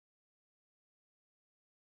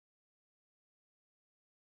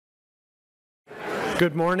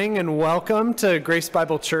Good morning and welcome to Grace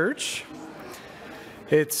Bible Church.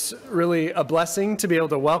 It's really a blessing to be able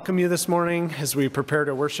to welcome you this morning as we prepare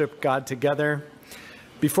to worship God together.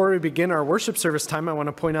 Before we begin our worship service time, I want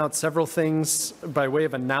to point out several things by way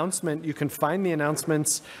of announcement. You can find the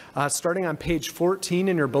announcements starting on page 14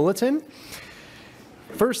 in your bulletin.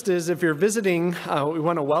 First is, if you're visiting, we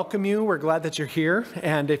want to welcome you. We're glad that you're here.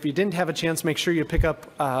 And if you didn't have a chance, make sure you pick up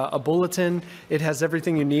a bulletin. It has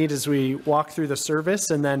everything you need as we walk through the service.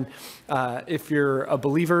 And then if you're a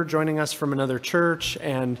believer joining us from another church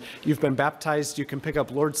and you've been baptized, you can pick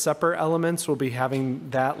up Lord's Supper elements. We'll be having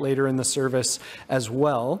that later in the service as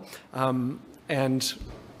well. And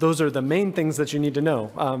those are the main things that you need to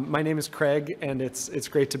know. My name is Craig, and it's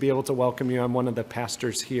great to be able to welcome you. I'm one of the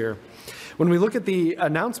pastors here. When we look at the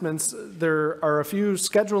announcements, there are a few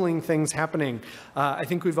scheduling things happening. I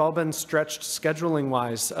think we've all been stretched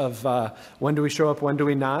scheduling-wise of when do we show up, when do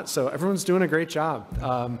we not. So everyone's doing a great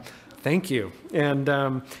job. Thank you.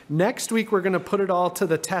 And next week, we're going to put it all to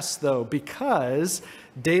the test, though, because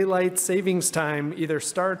daylight savings time either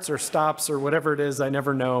starts or stops or whatever it is, I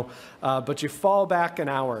never know, but you fall back an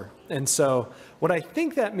hour. And so what I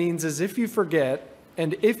think that means is if you forget,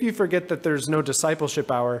 and if you forget that there's no discipleship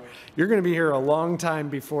hour, you're going to be here a long time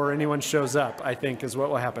before anyone shows up, I think is what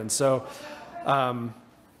will happen. So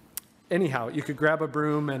anyhow, you could grab a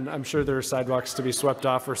broom, and I'm sure there are sidewalks to be swept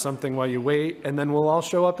off or something while you wait, and then we'll all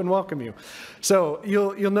show up and welcome you. So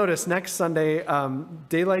you'll notice next Sunday,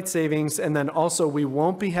 daylight savings, and then also we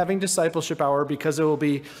won't be having discipleship hour because it will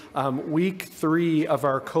be week 3 of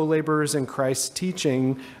our co-laborers in Christ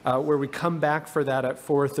teaching, where we come back for that at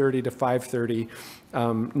 4:30 to 5:30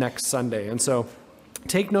 next Sunday. And so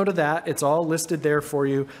take note of that. It's all listed there for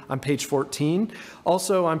you on page 14.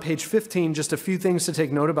 Also on page 15, just a few things to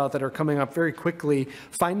take note about that are coming up very quickly.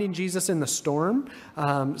 Finding Jesus in the storm.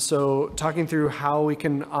 So talking through how we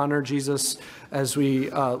can honor Jesus as we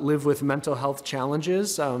live with mental health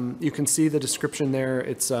challenges. You can see the description there.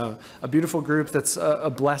 It's a beautiful group that's a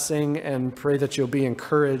blessing, and pray that you'll be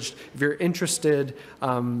encouraged. If you're interested,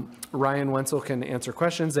 Ryan Wentzel can answer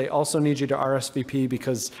questions. They also need you to RSVP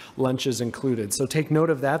because lunch is included. So take note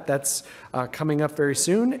of that. That's coming up very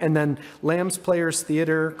soon. And then Lamb's Players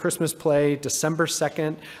Theater, Christmas play, December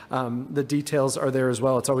 2nd. The details are there as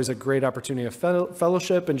well. It's always a great opportunity of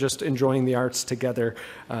fellowship and just enjoying the arts together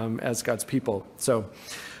as God's people. So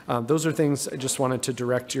those are things I just wanted to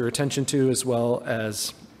direct your attention to, as well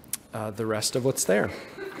as the rest of what's there.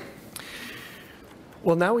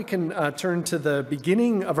 Well, now we can turn to the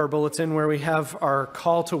beginning of our bulletin, where we have our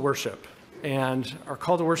call to worship. And our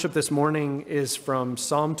call to worship this morning is from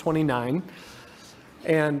Psalm 29.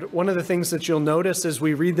 And one of the things that you'll notice as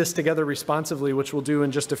we read this together responsively, which we'll do in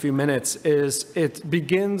just a few minutes, is it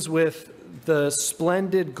begins with the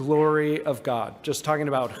splendid glory of God, just talking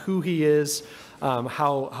about who he is,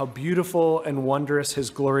 how beautiful and wondrous his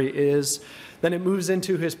glory is. Then it moves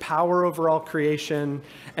into his power over all creation,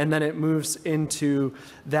 and then it moves into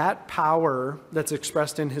that power that's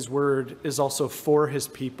expressed in his word is also for his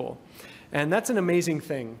people. And that's an amazing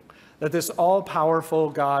thing, that this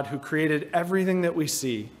all-powerful God who created everything that we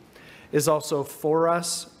see is also for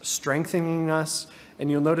us, strengthening us.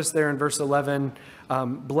 And you'll notice there in verse 11,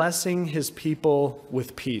 blessing his people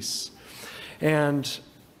with peace. And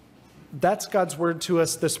that's God's word to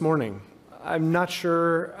us this morning. I'm not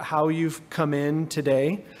sure how you've come in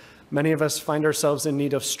today. Many of us find ourselves in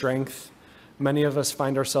need of strength. Many of us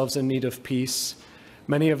find ourselves in need of peace.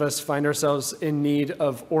 Many of us find ourselves in need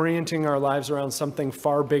of orienting our lives around something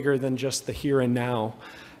far bigger than just the here and now,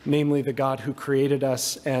 namely the God who created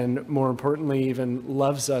us and, more importantly, even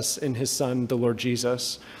loves us in his Son, the Lord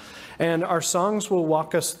Jesus. And our songs will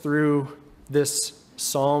walk us through this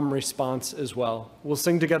psalm response as well. We'll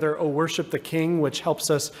sing together, "O Worship the King," which helps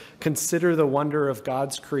us consider the wonder of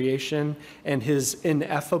God's creation and his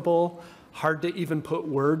ineffable, hard to even put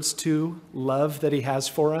words to, love that he has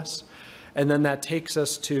for us. And then that takes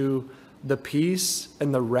us to the peace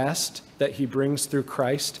and the rest that he brings through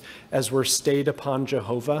Christ as we're stayed upon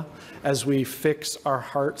Jehovah, as we fix our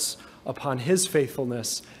hearts upon his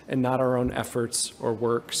faithfulness and not our own efforts or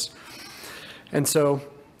works. And so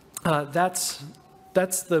that's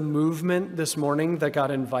the movement this morning that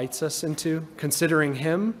God invites us into, considering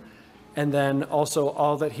him, and then also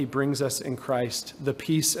all that he brings us in Christ, the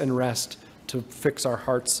peace and rest to fix our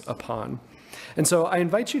hearts upon. And so I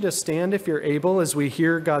invite you to stand if you're able as we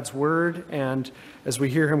hear God's word and as we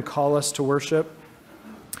hear him call us to worship.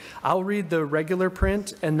 I'll read the regular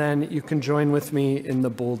print, and then you can join with me in the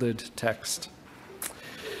bolded text.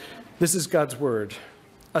 This is God's word.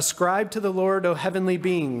 Ascribe to the Lord, O heavenly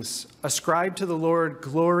beings. Ascribe to the Lord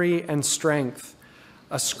glory and strength.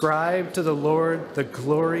 Ascribe to the Lord the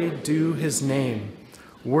glory due his name.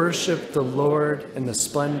 Worship the Lord in the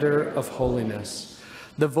splendor of holiness.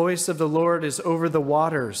 The voice of the Lord is over the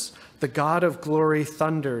waters. The God of glory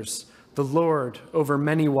thunders. The Lord over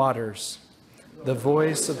many waters. The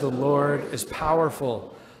voice of the Lord is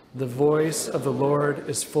powerful. The voice of the Lord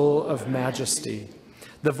is full of majesty.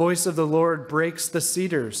 The voice of the Lord breaks the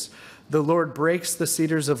cedars. The Lord breaks the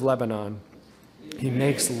cedars of Lebanon. He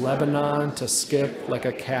makes Lebanon to skip like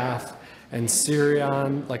a calf and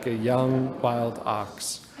Syrian like a young wild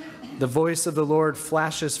ox. The voice of the Lord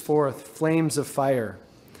flashes forth flames of fire.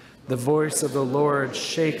 The voice of the Lord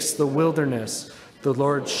shakes the wilderness. The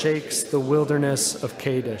Lord shakes the wilderness of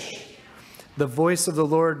Kadesh. The voice of the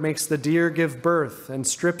Lord makes the deer give birth and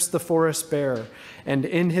strips the forest bare, and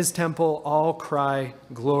in his temple all cry,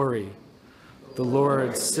 glory. The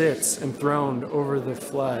Lord sits enthroned over the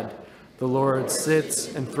flood. The Lord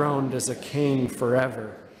sits enthroned as a king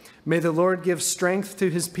forever. May the Lord give strength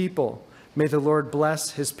to his people. May the Lord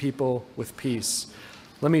bless his people with peace.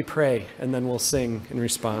 Let me pray, and then we'll sing in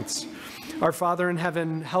response. Our Father in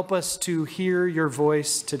heaven, help us to hear your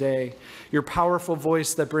voice today, your powerful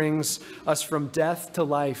voice that brings us from death to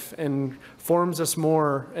life and forms us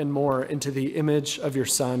more and more into the image of your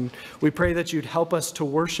Son. We pray that you'd help us to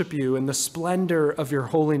worship you in the splendor of your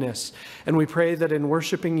holiness. And we pray that in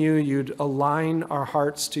worshiping you, you'd align our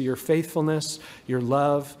hearts to your faithfulness, your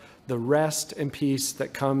love, the rest and peace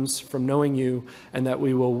that comes from knowing you, and that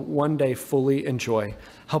we will one day fully enjoy.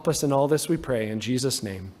 Help us in all this, we pray, in Jesus'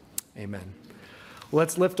 name. Amen.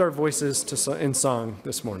 Let's lift our voices in song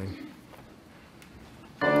this morning.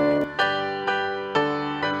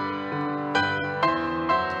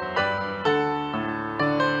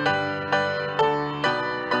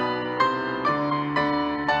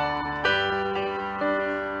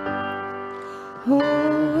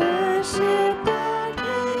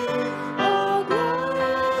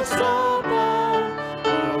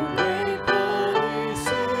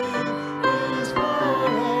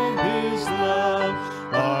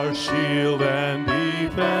 Shield and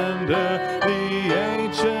defender, the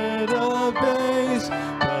ancient of days,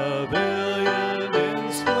 pavilion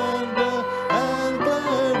in splendor and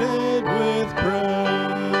girded with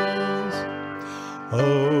praise.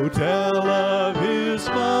 Oh, tell of his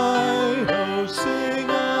might, oh, sing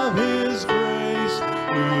of his grace,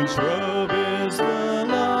 whose robe is the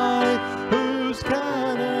light, whose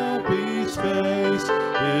canopy space,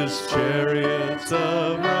 his chariots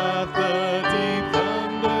of wrath, the deep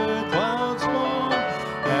thunder clouds form,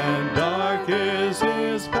 and dark is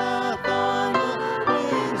his path on the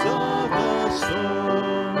wings of the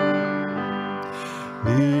storm.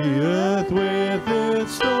 The earth with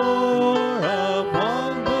its store of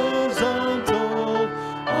wonders untold,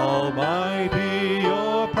 almighty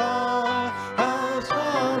your power has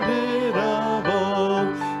founded of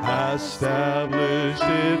old, established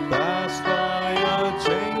it fast by a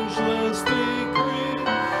changeless decree,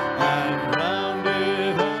 and round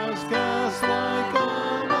it has cast like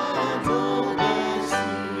a mantle the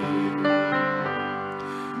sea.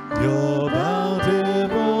 Your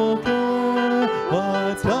bountiful care,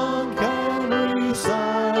 what tongue can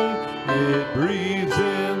recite? It breathes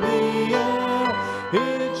in the air,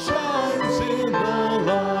 it shines in the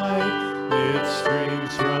light, it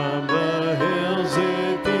streams from the hills,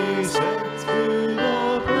 it descends through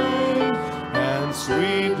the plain, and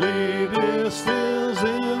sweetly distills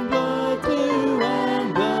in the dew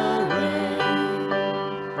and the rain.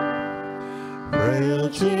 Frail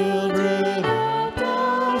children of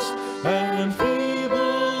dust and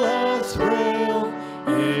feeble as frail,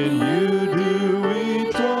 in you do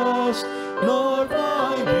we trust, nor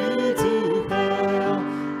find you to fail.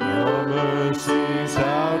 Your mercies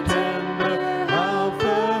how tender, how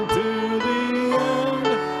firm to the end,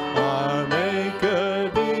 our Maker,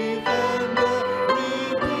 Defender,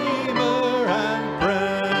 Redeemer, and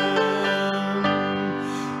Friend.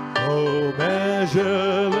 Oh,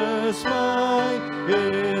 measureless might,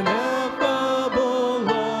 ineffable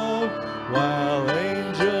love, while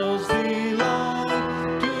angels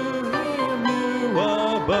delight to hymn you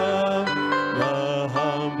above. The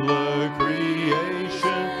humbler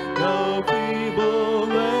creation, no feeble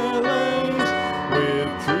their lays, with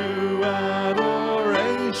true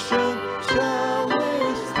adoration shall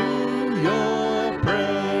lift to your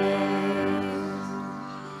praise.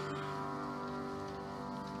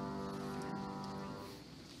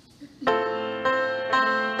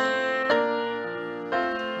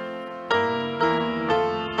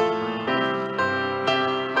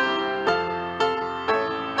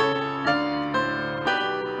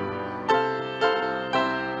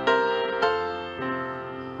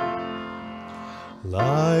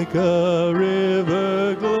 Like a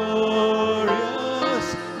river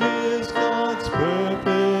glorious is God's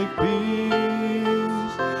perfect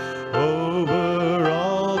peace, over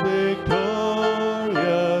all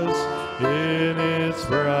victorious in its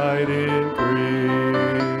bright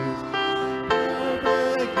increase.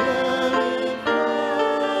 Perfect yet it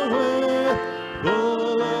floweth,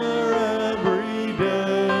 fuller every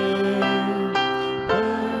day.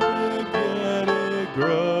 Perfect yet it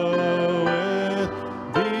groweth,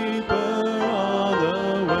 deeper all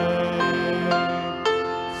the way.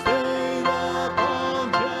 Stayed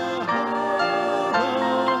upon Jehovah,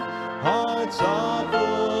 hearts are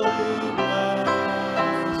fully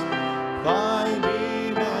blessed,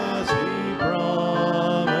 finding as He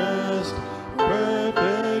promised,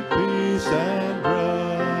 perfect peace and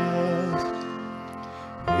rest.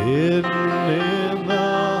 Hidden in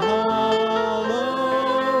the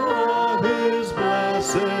hollow of His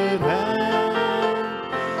blessed hand,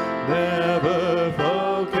 never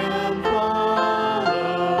foe can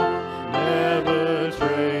follow, never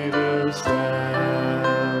traitor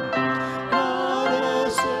stand. Not a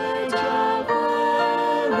search of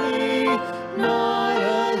worry, not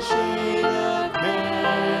a shade of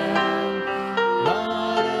care,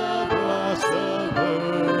 not a blast of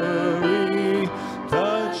hurry,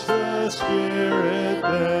 touch the Spirit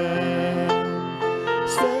then.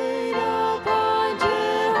 Stayed upon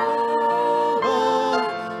Jehovah,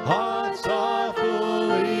 hearts are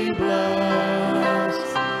fully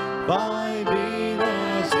blessed, finding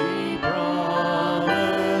as He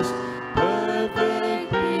promised,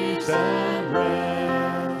 perfect peace and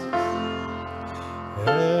rest.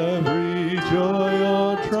 Every joy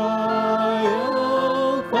or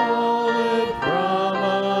trial falleth from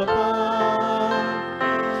above,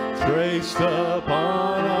 traced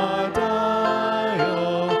upon our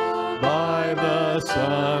dial by the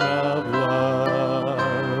Son of Love.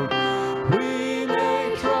 We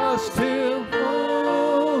may trust Him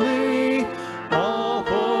fully, all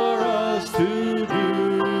for us to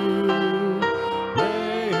do.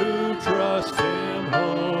 They who trust Him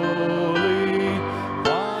wholly,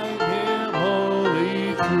 find Him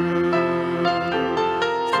wholly true.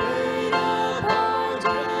 Stayed upon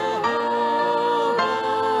Jehovah,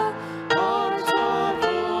 hearts are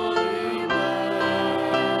fully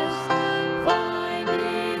blessed,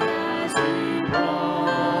 finding as He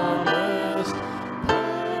promised,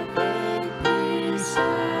 perfect peace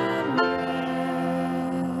and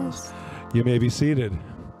rest. You may be seated.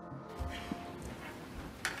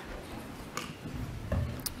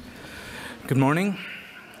 Good morning.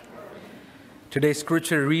 Today's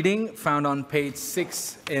scripture reading found on page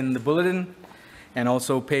 6 in the bulletin and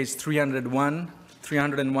also page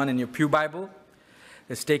 301 in your pew Bible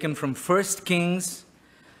is taken from 1 Kings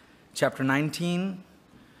chapter 19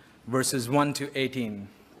 verses 1 to 18.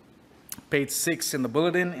 Page 6 in the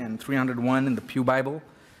bulletin and 301 in the pew Bible.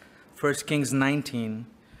 1 Kings 19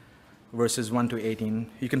 verses 1 to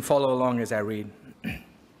 18. You can follow along as I read.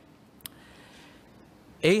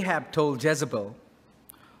 Ahab told Jezebel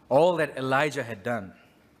all that Elijah had done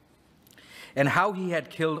and how he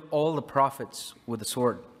had killed all the prophets with the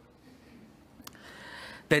sword.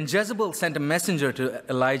 Then Jezebel sent a messenger to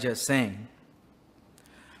Elijah saying,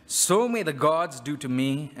 "So may the gods do to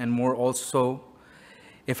me and more also,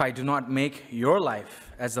 if I do not make your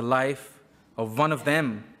life as the life of one of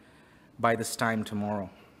them by this time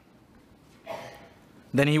tomorrow."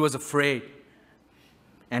 Then he was afraid,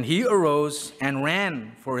 and he arose and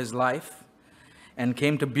ran for his life and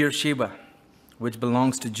came to Beersheba, which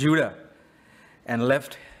belongs to Judah, and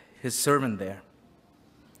left his servant there.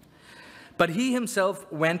 But he himself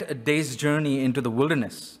went a day's journey into the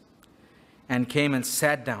wilderness and came and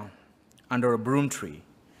sat down under a broom tree.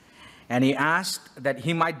 And he asked that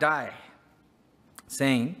he might die,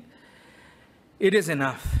 saying, "It is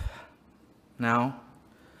enough. Now,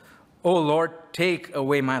 O Lord, take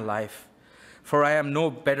away my life, for I am no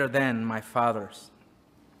better than my fathers."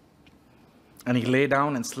 And he lay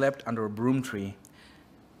down and slept under a broom tree.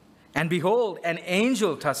 And behold, an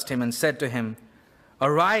angel touched him and said to him,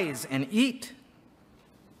 "Arise and eat."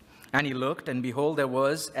 And he looked, and behold, there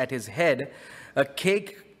was at his head a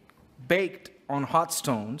cake baked on hot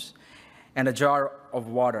stones and a jar of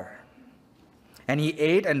water. And he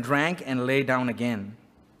ate and drank and lay down again.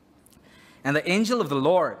 And the angel of the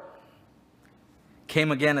Lord came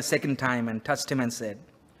again a second time and touched him and said,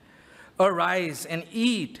 "Arise and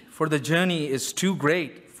eat, for the journey is too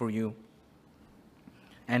great for you."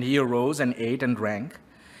 And he arose and ate and drank,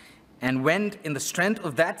 and went in the strength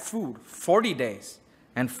of that food 40 days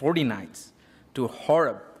and 40 nights to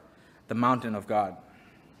Horeb, the mountain of God.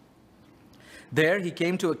 There he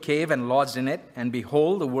came to a cave and lodged in it, and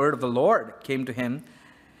behold, the word of the Lord came to him,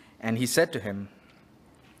 and he said to him,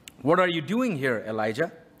 "What are you doing here,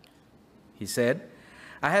 Elijah?" He said,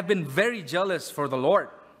 "I have been very jealous for the Lord,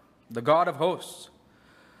 the God of hosts,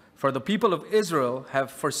 for the people of Israel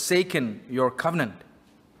have forsaken your covenant,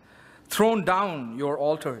 thrown down your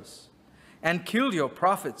altars, and killed your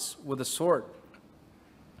prophets with the sword.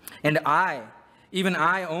 And I, even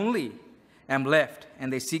I only, am left,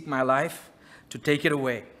 and they seek my life to take it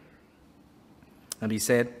away." And he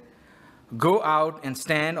said, "Go out and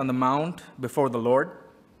stand on the mount before the Lord."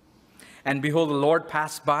 And behold, the Lord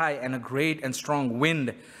passed by, and a great and strong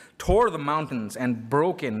wind tore the mountains and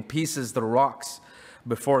broke in pieces the rocks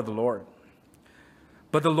before the Lord.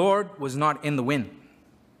 But the Lord was not in the wind.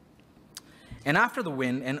 And after the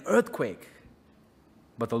wind, an earthquake.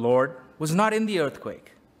 But the Lord was not in the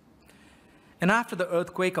earthquake. And after the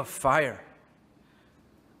earthquake, a fire.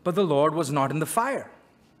 But the Lord was not in the fire.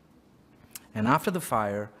 And after the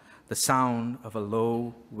fire, the sound of a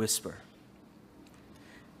low whisper.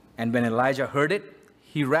 And when Elijah heard it,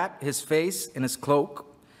 he wrapped his face in his cloak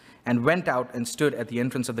and went out and stood at the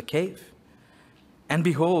entrance of the cave. And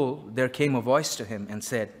behold, there came a voice to him and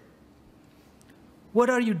said, "What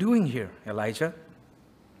are you doing here, Elijah?"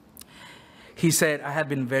 He said, "I have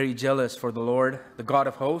been very jealous for the Lord, the God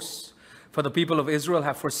of hosts, for the people of Israel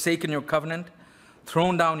have forsaken your covenant,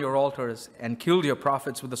 thrown down your altars, and killed your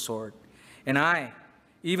prophets with the sword. And I,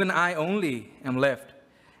 even I only, am left,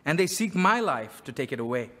 and they seek my life to take it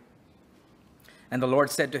away." And the Lord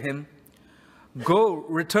said to him, "Go,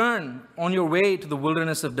 return on your way to the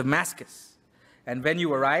wilderness of Damascus, and when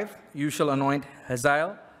you arrive, you shall anoint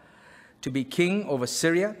Hazael to be king over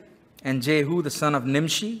Syria, and Jehu the son of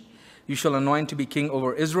Nimshi you shall anoint to be king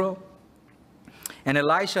over Israel, and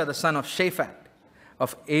Elisha the son of Shaphat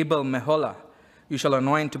of Abel-Meholah you shall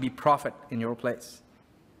anoint to be prophet in your place.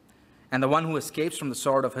 And the one who escapes from the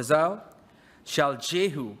sword of Hazael shall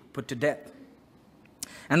Jehu put to death.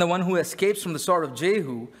 And the one who escapes from the sword of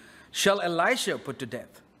Jehu shall Elisha put to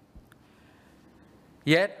death.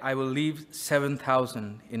 Yet I will leave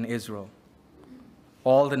 7,000 in Israel,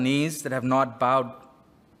 all the knees that have not bowed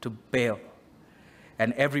to Baal,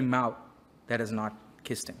 and every mouth that has not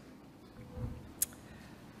kissed him."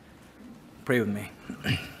 Pray with me.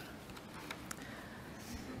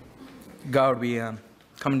 God, we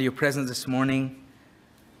come into your presence this morning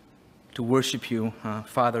to worship you,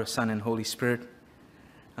 Father, Son, and Holy Spirit.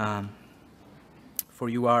 For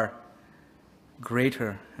you are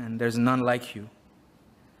greater, and there's none like you.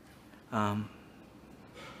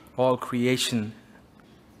 All creation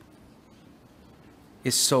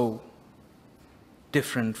is so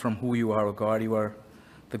different from who you are, O God. You are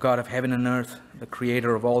the God of heaven and earth, the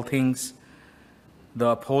creator of all things, the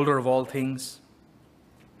upholder of all things,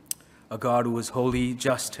 a God who is holy,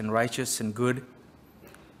 just, and righteous, and good.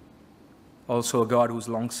 Also a God who is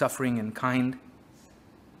long-suffering and kind,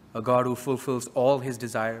 a God who fulfills all his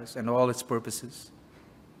desires and all his purposes,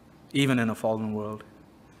 even in a fallen world.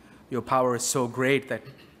 Your power is so great that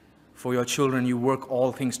for your children you work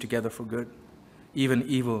all things together for good, even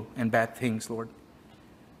evil and bad things, Lord.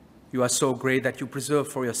 You are so great that you preserve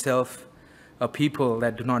for yourself a people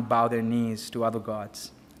that do not bow their knees to other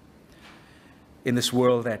gods. In this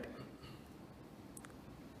world that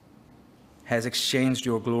has exchanged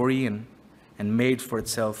your glory and made for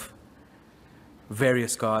itself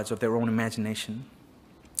various gods of their own imagination,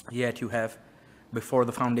 yet you have, before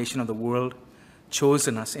the foundation of the world,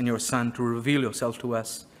 chosen us in your Son to reveal yourself to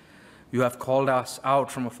us. You have called us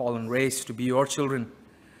out from a fallen race to be your children,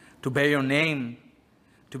 to bear your name,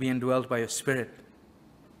 to be indwelt by your Spirit,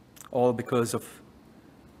 all because of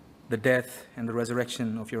the death and the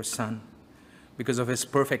resurrection of your Son, because of his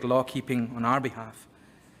perfect law-keeping on our behalf,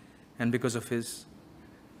 and because of his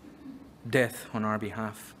death on our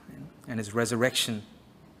behalf and his resurrection.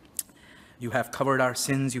 You have covered our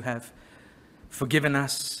sins, you have forgiven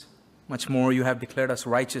us, much more you have declared us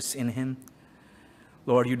righteous in him.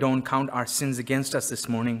 Lord, you don't count our sins against us this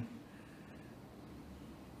morning.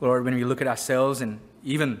 Lord, when we look at ourselves and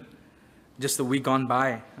even just the week gone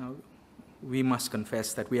by, we must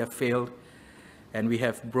confess that we have failed and we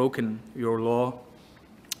have broken your law.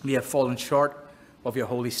 We have fallen short of your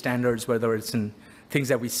holy standards, whether it's in things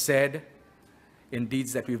that we said, in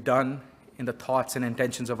deeds that we've done, in the thoughts and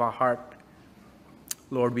intentions of our heart.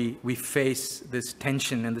 Lord, we face this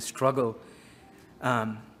tension and the struggle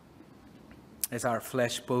as our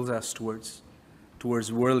flesh pulls us towards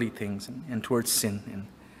worldly things and towards sin.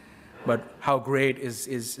 But how great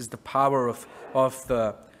is the power of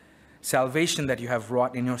the salvation that you have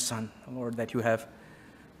wrought in your Son, Lord, that you have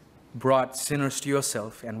brought sinners to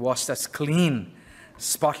yourself and washed us clean,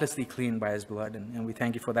 spotlessly clean by his blood. And we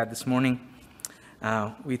thank you for that this morning.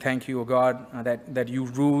 We thank you, O God, that you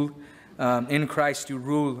rule, in Christ you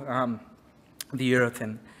rule the earth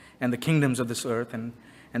and the kingdoms of this earth. And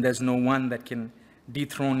there's no one that can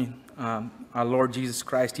dethrone our Lord Jesus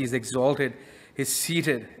Christ. He is exalted. He's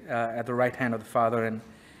seated at the right hand of the Father.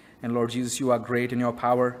 And Lord Jesus, you are great in your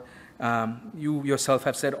power. You yourself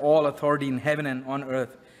have said all authority in heaven and on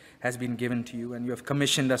earth has been given to you. And you have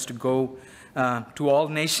commissioned us to go to all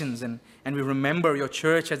nations. And we remember your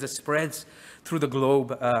church as it spreads through the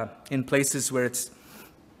globe in places where it's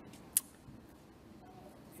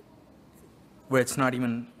not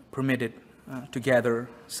even permitted to gather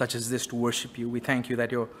such as this to worship you. We thank you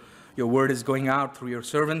that your word is going out through your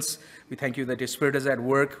servants. We thank you that your Spirit is at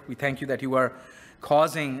work. We thank you that you are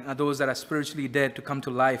causing those that are spiritually dead to come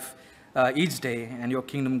to life each day, and your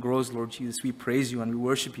kingdom grows, Lord Jesus. We praise you and we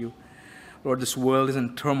worship you. Lord, this world is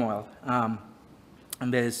in turmoil,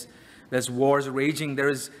 and there's wars raging. There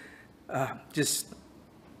is just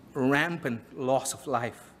rampant loss of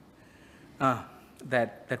life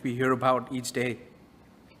that we hear about each day.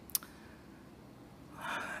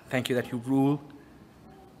 Thank you that you rule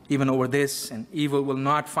even over this, and evil will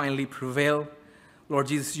not finally prevail. Lord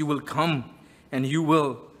Jesus, you will come and you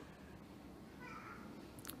will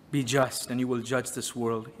be just, and you will judge this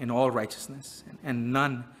world in all righteousness, and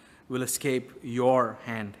none will escape your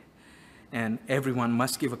hand, and everyone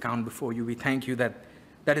must give account before you. We thank you that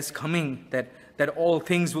is coming, that all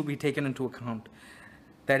things will be taken into account,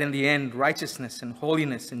 that in the end righteousness and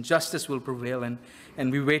holiness and justice will prevail,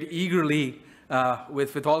 and we wait eagerly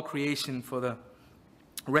with all creation for the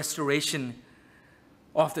restoration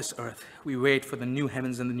of this earth. We wait for the new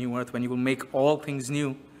heavens and the new earth, when you will make all things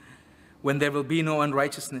new, when there will be no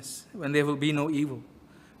unrighteousness, when there will be no evil,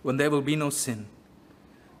 when there will be no sin,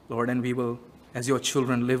 Lord, and we will, as your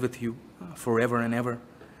children, live with you forever and ever.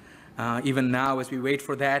 Even now, as we wait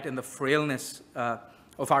for that in the frailness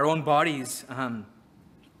of our own bodies and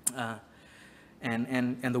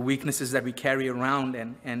the weaknesses that we carry around,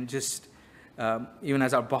 and just even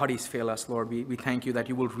as our bodies fail us, Lord, we thank you that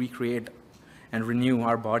you will recreate and renew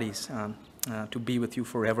our bodies to be with you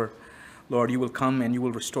forever. Lord, you will come and you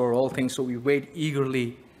will restore all things. So we wait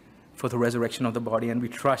eagerly for the resurrection of the body, and we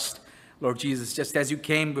trust, Lord Jesus, just as you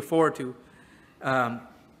came before to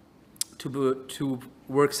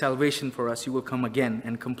work salvation for us, you will come again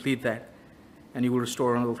and complete that, and you will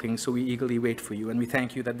restore all things. So we eagerly wait for you, and we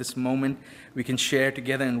thank you that this moment we can share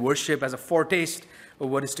together in worship as a foretaste of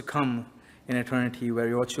what is to come in eternity, where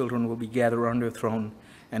your children will be gathered around your throne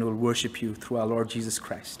and will worship you through our Lord Jesus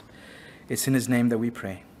Christ. It's in his name that we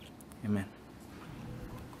pray. Amen.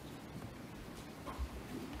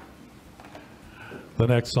 The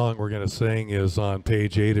next song we're going to sing is on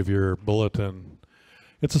page 8 of your bulletin.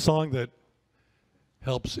 It's a song that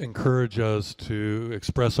helps encourage us to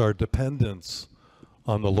express our dependence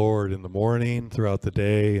on the Lord in the morning, throughout the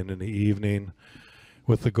day, and in the evening,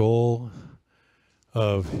 with the goal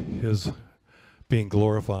of his being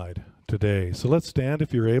glorified today. So let's stand,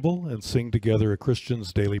 if you're able, and sing together a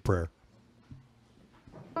Christian's daily prayer.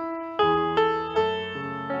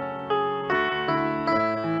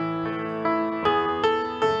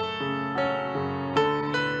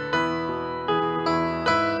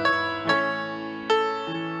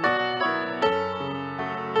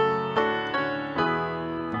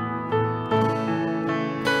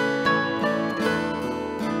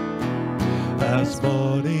 As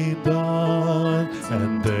morning dawns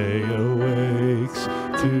and day awakes,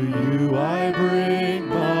 to you I bring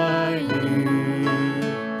my need.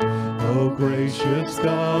 O gracious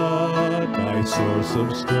God, my source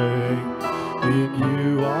of strength, in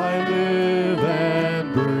you I live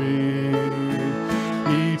and breathe.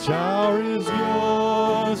 Each hour is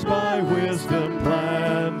yours by wisdom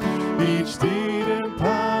planned, each deed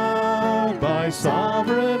empowered by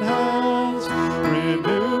sovereign hands.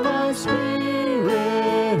 Renew my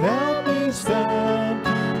spirit, help me stand,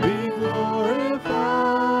 be glorified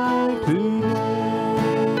today.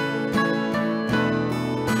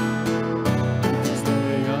 As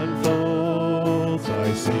day unfolds,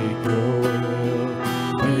 I seek your will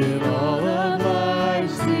in all of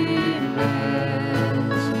life's demands.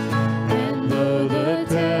 And though the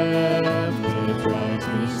tempter drives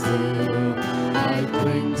me still, I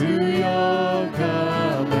cling to your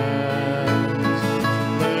commands.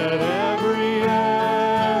 Let every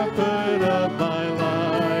effort of my life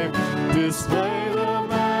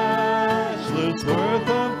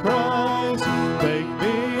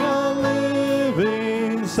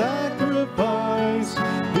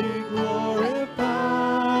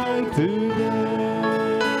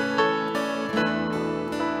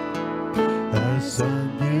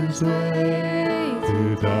its way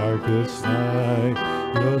through darkest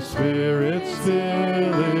night. Your Spirit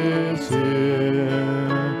still is here.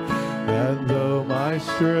 And though my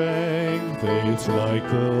strength fades like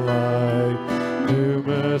the light, new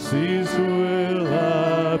mercies will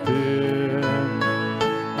appear.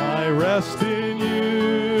 I rest in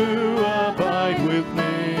you, abide with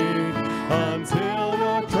me, until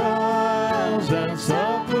your trials and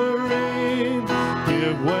suffering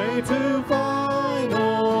give way to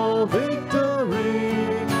final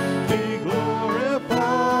victory. Be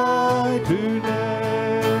glorified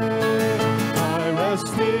today. I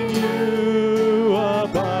rest in you,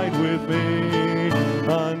 abide with me,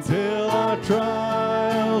 until our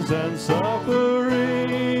trials and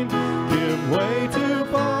suffering give way to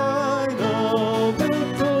final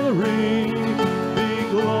victory. Be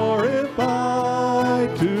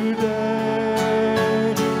glorified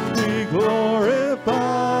today. Be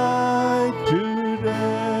glorified today.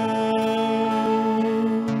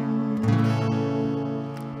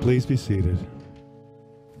 Please be seated.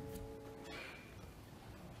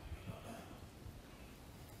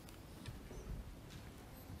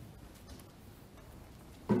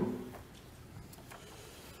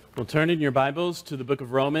 Well, turn in your Bibles to the book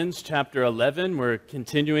of Romans, chapter 11. We're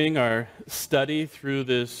continuing our study through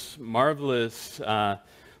this marvelous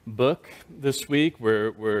book this week.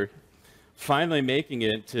 We're finally making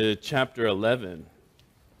it to chapter 11.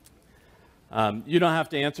 You don't have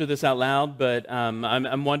to answer this out loud, but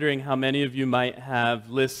I'm wondering how many of you might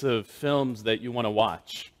have lists of films that you want to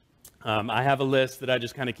watch. I have a list that I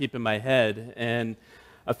just kind of keep in my head, and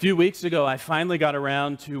a few weeks ago, I finally got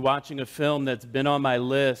around to watching a film that's been on my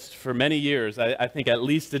list for many years, I think at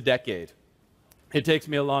least a decade. It takes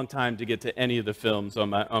me a long time to get to any of the films on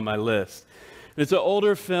my list. It's an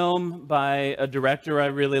older film by a director I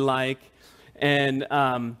really like, and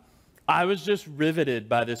I was just riveted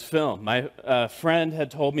by this film. My friend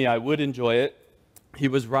had told me I would enjoy it. He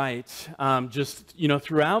was right.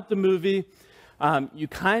 Throughout the movie, you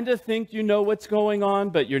kind of think you know what's going on,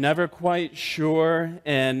 but you're never quite sure.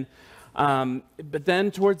 But then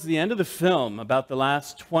towards the end of the film, about the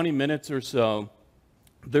last 20 minutes or so,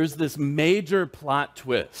 there's this major plot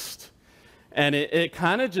twist. And it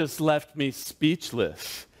kind of just left me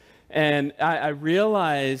speechless. And I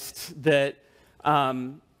realized that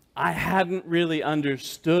I hadn't really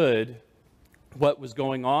understood what was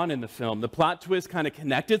going on in the film. The plot twist kind of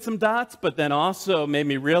connected some dots, but then also made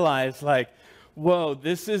me realize, whoa,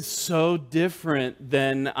 this is so different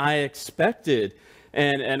than I expected.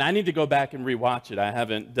 And I need to go back and rewatch it. I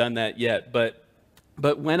haven't done that yet. But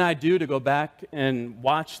when I do to go back and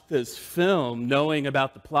watch this film, knowing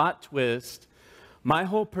about the plot twist, my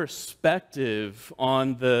whole perspective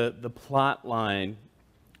on the plot line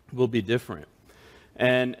will be different.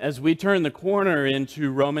 And as we turn the corner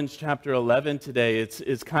into Romans chapter 11 today,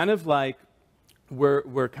 it's kind of like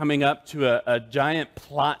we're coming up to a giant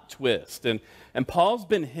plot twist. And Paul's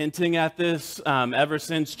been hinting at this ever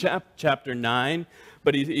since chapter 9,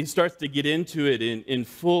 but he starts to get into it in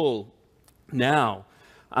full now.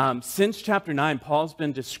 Since chapter 9, Paul's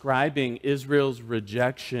been describing Israel's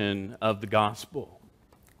rejection of the gospel.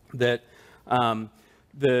 That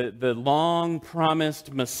the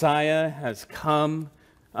long-promised Messiah has come,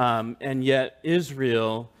 and yet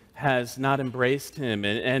Israel has not embraced him.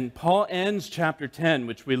 And Paul ends chapter 10,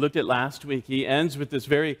 which we looked at last week. He ends with this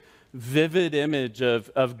very vivid image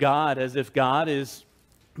of God, as if God has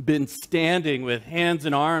been standing with hands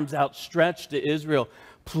and arms outstretched to Israel,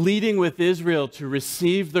 pleading with Israel to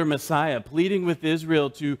receive their Messiah, pleading with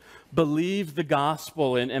Israel to believe the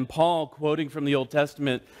gospel. And Paul, quoting from the Old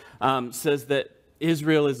Testament, says that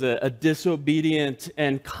Israel is a disobedient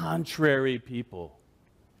and contrary people.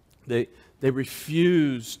 They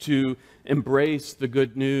refuse to embrace the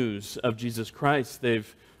good news of Jesus Christ.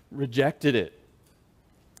 They've rejected it.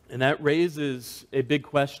 And that raises a big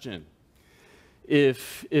question.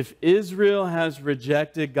 If Israel has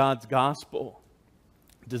rejected God's gospel,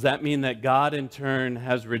 does that mean that God in turn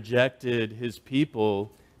has rejected his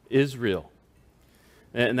people, Israel?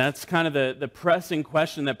 And that's kind of the pressing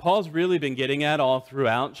question that Paul's really been getting at all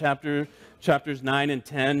throughout chapters 9 and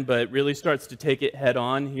 10, but really starts to take it head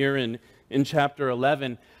on here in chapter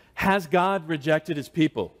 11. Has God rejected his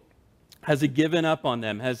people? Has he given up on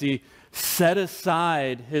them? Has he set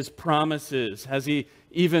aside his promises? Has he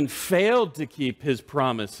even failed to keep his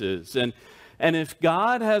promises? And if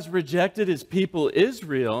God has rejected his people,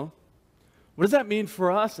 Israel, what does that mean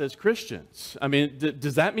for us as Christians? I mean,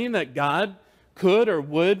 does that mean that God could or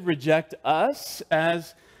would reject us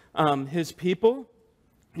as his people?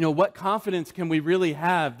 You know, what confidence can we really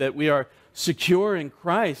have that we are secure in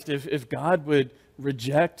Christ if God would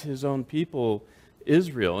reject his own people,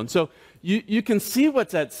 Israel. And so you can see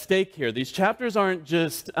what's at stake here. These chapters aren't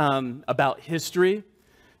just about history.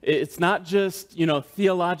 It's not just,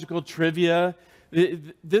 theological trivia.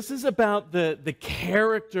 This is about the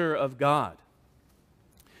character of God.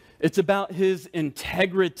 It's about his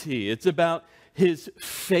integrity. It's about his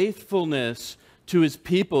faithfulness to his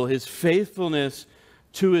people, his faithfulness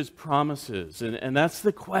to his promises. And that's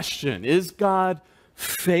the question. Is God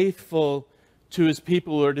faithful to his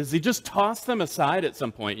people, or does he just toss them aside at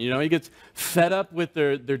some point? He gets fed up with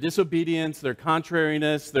their disobedience, their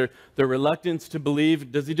contrariness, their reluctance to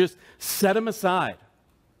believe. Does he just set them aside?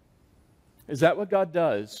 Is that what God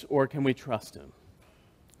does, or can we trust him?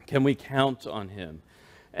 Can we count on him?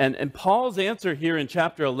 And Paul's answer here in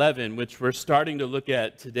chapter 11, which we're starting to look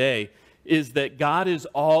at today, is that God is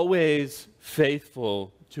always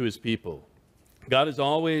faithful to his people. God is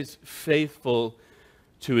always faithful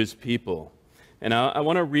to his people. And I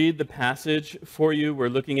want to read the passage for you. We're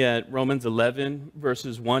looking at Romans 11,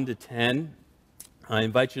 verses 1 to 10. I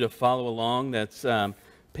invite you to follow along. That's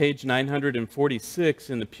page 946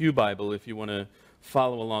 in the Pew Bible if you want to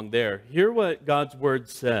follow along there. Hear what God's word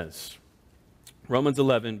says. Romans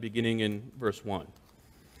 11, beginning in verse 1.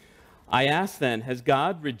 I ask then, has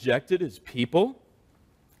God rejected his people?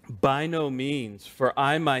 By no means, for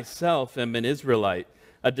I myself am an Israelite,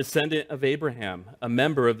 a descendant of Abraham, a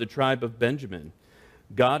member of the tribe of Benjamin.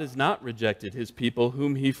 God has not rejected his people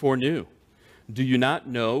whom he foreknew. Do you not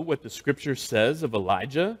know what the scripture says of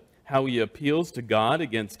Elijah, how he appeals to God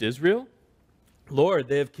against Israel? Lord,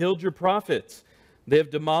 they have killed your prophets. They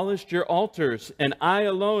have demolished your altars, and I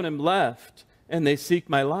alone am left, and they seek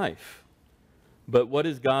my life. But what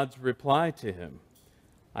is God's reply to him?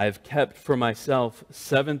 I have kept for myself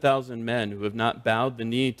 7,000 men who have not bowed the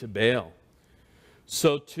knee to Baal.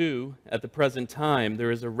 So too, at the present time,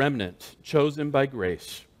 there is a remnant chosen by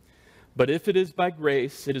grace. But if it is by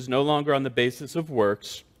grace, it is no longer on the basis of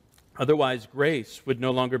works. Otherwise, grace would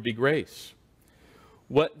no longer be grace.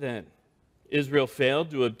 What then? Israel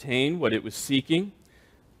failed to obtain what it was seeking.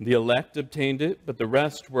 The elect obtained it, but the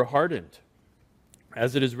rest were hardened.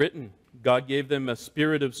 As it is written, God gave them a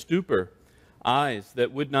spirit of stupor, eyes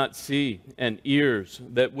that would not see, and ears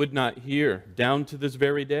that would not hear, down to this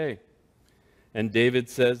very day. And David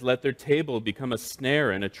says, let their table become a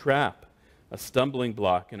snare and a trap, a stumbling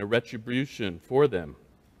block and a retribution for them.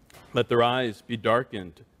 Let their eyes be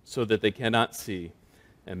darkened so that they cannot see,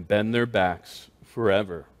 and bend their backs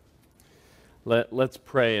forever. Let's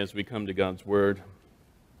pray as we come to God's word.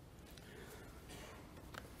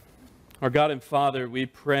 Our God and Father, we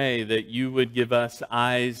pray that you would give us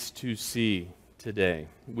eyes to see today.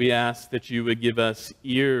 We ask that you would give us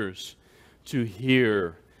ears to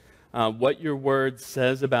hear what your word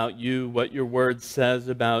says about you, what your word says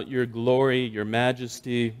about your glory, your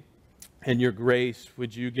majesty, and your grace.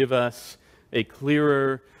 Would you give us a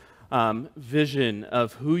clearer vision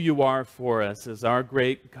of who you are for us as our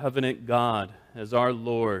great covenant God, as our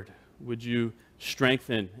Lord? Would you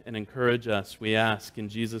strengthen and encourage us, we ask in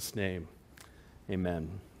Jesus' name. Amen.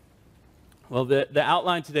 Well, the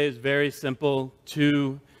outline today is very simple.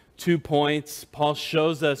 Two points. Paul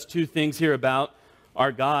shows us two things here about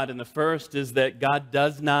our God. And the first is that God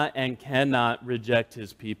does not and cannot reject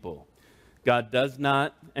his people. God does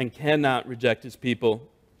not and cannot reject his people.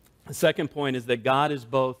 The second point is that God is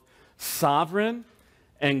both sovereign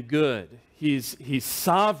and good. He's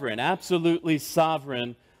sovereign, absolutely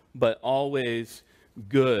sovereign, but always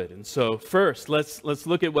good. And so first, let's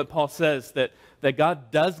look at what Paul says, that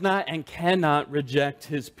God does not and cannot reject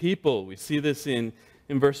his people. We see this in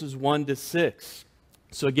verses 1 to 6.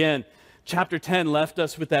 So again, chapter 10 left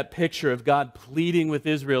us with that picture of God pleading with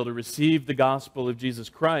Israel to receive the gospel of Jesus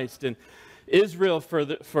Christ. And Israel,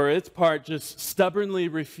 for its part, just stubbornly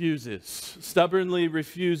refuses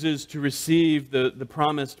to receive the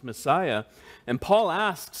promised Messiah. And Paul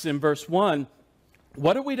asks in verse 1,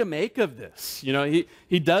 what are we to make of this? You know,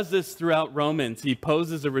 he does this throughout Romans. He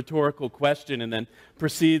poses a rhetorical question and then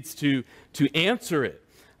proceeds to answer it.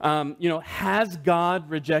 Has God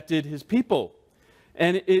rejected his people?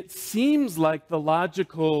 And it seems like the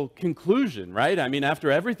logical conclusion, right? I mean, after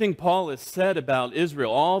everything Paul has said about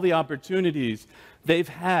Israel, all the opportunities they've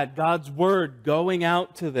had, God's word going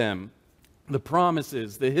out to them, the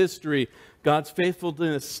promises, the history, God's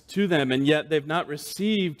faithfulness to them, and yet they've not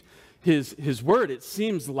received his word. It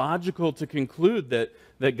seems logical to conclude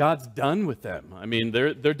that God's done with them. I mean,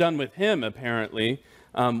 they're done with him, apparently.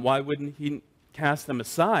 Why wouldn't he cast them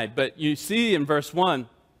aside? But you see in verse 1,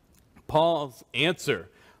 Paul's answer,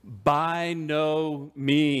 by no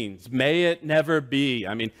means, may it never be.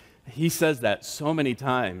 I mean, he says that so many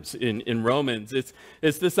times in Romans.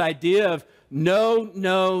 It's this idea of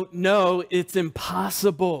no, it's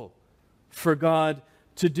impossible for God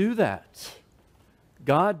to do that.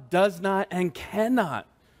 God does not and cannot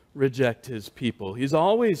reject his people. He's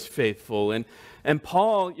always faithful. And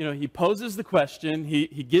Paul, he poses the question, he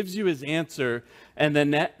gives you his answer, and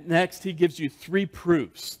then next he gives you three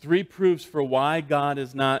proofs for why God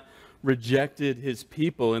has not rejected his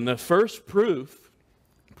people. And the first proof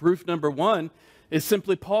number one, is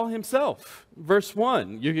simply Paul himself. Verse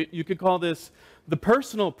 1, you could call this the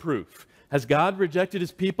personal proof. Has God rejected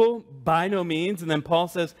his people? By no means. And then Paul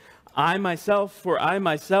says, I myself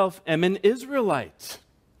am an Israelite.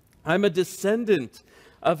 I'm a descendant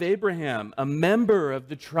of Abraham, a member of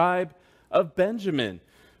the tribe of Benjamin.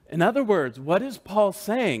 In other words, what is Paul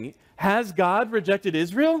saying? Has God rejected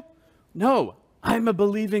Israel? No, I'm a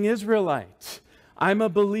believing Israelite. I'm a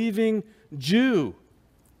believing Jew.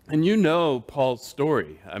 And you know Paul's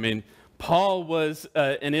story. I mean, Paul was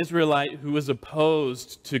an Israelite who was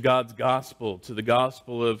opposed to God's gospel, to the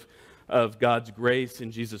gospel of God's grace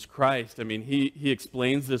in Jesus Christ. I mean, he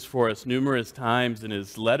explains this for us numerous times in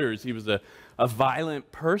his letters. He was a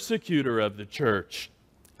violent persecutor of the church.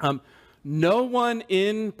 No one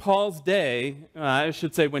in Paul's day, I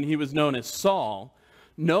should say when he was known as Saul,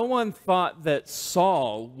 no one thought that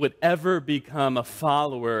Saul would ever become a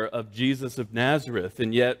follower of Jesus of Nazareth.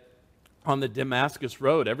 And yet, on the Damascus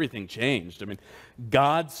Road, everything changed. I mean,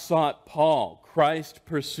 God sought Paul. Christ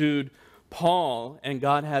pursued Paul, and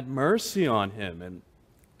God had mercy on him. And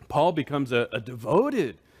Paul becomes a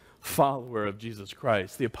devoted follower of Jesus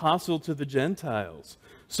Christ, the apostle to the Gentiles.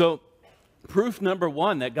 So, proof number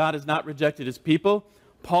one that God has not rejected his people,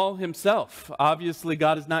 Paul himself. Obviously,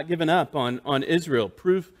 God has not given up on Israel.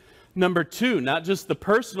 Proof number two, not just the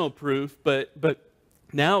personal proof, but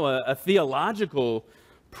now a theological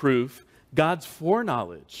proof, God's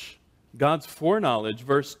foreknowledge. God's foreknowledge.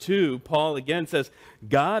 Verse 2, Paul again says,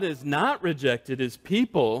 God has not rejected his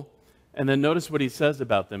people. And then notice what he says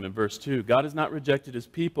about them in verse 2. God has not rejected his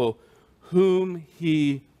people whom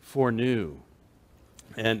he foreknew.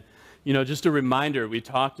 And, just a reminder, we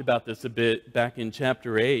talked about this a bit back in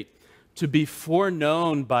chapter 8. To be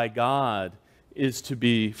foreknown by God is to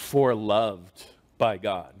be foreloved by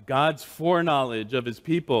God. God's foreknowledge of his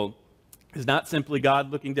people is not simply God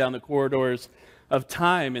looking down the corridors of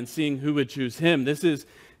time and seeing who would choose him. This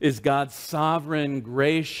is God's sovereign,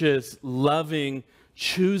 gracious, loving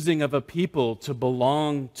choosing of a people to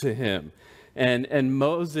belong to him. And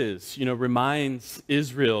Moses, reminds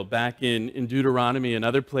Israel back in Deuteronomy and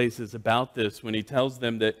other places about this when he tells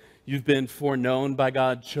them that you've been foreknown by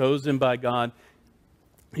God, chosen by God.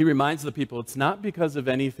 He reminds the people, it's not because of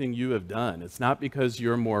anything you have done. It's not because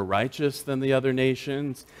you're more righteous than the other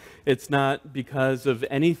nations. It's not because of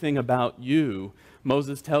anything about you.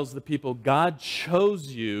 Moses tells the people, God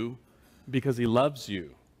chose you because he loves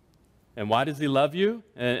you. And why does he love you?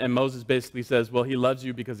 And Moses basically says, well, he loves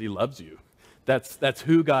you because he loves you. That's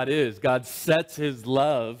who God is. God sets his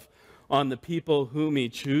love on the people whom he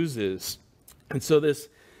chooses. And so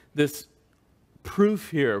this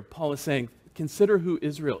proof here, Paul is saying, consider who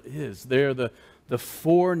Israel is. They're the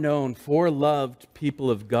foreknown, foreloved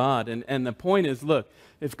people of God. And the point is, look,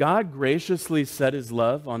 if God graciously set his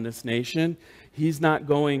love on this nation, he's not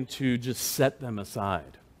going to just set them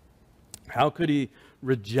aside. How could he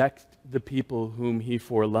reject the people whom he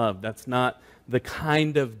foreloved? That's not the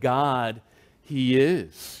kind of God he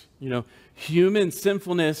is. Human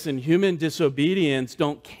sinfulness and human disobedience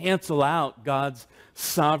don't cancel out God's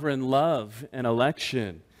sovereign love and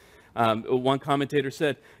election. One commentator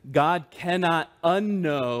said, God cannot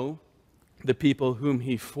unknow the people whom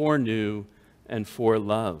he foreknew and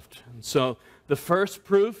foreloved. And so the first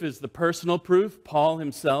proof is the personal proof. Paul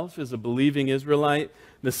himself is a believing Israelite.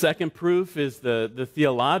 The second proof is the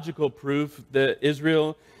theological proof that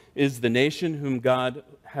Israel is the nation whom God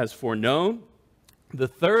has foreknown. The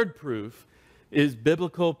third proof is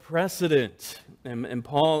biblical precedent. And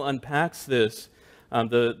Paul unpacks this.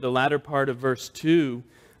 The latter part of verse 2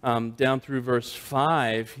 down through verse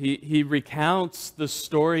 5, he recounts the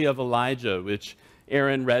story of Elijah, which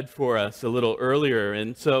Aaron read for us a little earlier.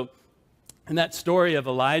 And so in that story of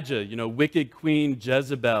Elijah, wicked Queen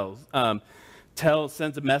Jezebel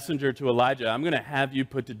sends a messenger to Elijah, I'm going to have you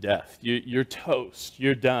put to death. You're toast.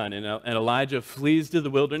 You're done. And Elijah flees to the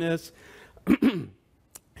wilderness.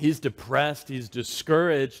 He's depressed. He's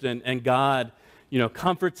discouraged. And God,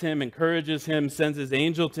 comforts him, encourages him, sends his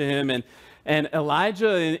angel to him. And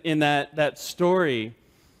Elijah, in that story,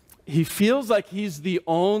 he feels like he's the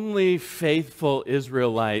only faithful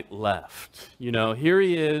Israelite left. Here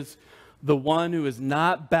he is, the one who has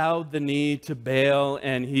not bowed the knee to Baal,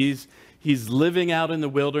 and he's living out in the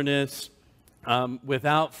wilderness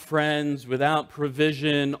without friends, without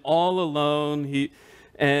provision, all alone.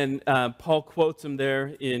 Paul quotes him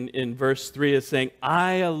there in verse 3 as saying,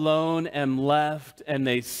 I alone am left, and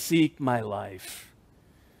they seek my life.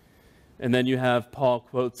 And then you have Paul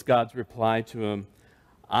quotes God's reply to him,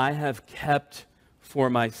 I have kept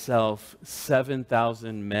for myself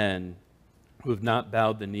 7,000 men who have not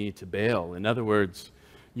bowed the knee to Baal. In other words,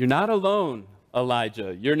 you're not alone,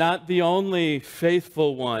 Elijah. You're not the only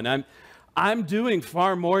faithful one. I'm doing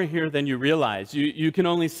far more here than you realize. You can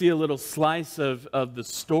only see a little slice of the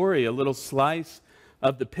story, a little slice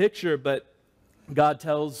of the picture, but God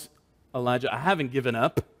tells Elijah, I haven't given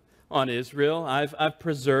up on Israel. I've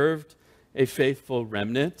preserved a faithful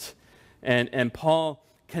remnant. And Paul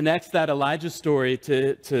connects that Elijah story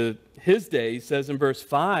to his day. He says in verse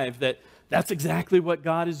 5 that that's exactly what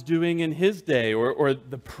God is doing in his day or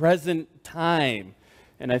the present time.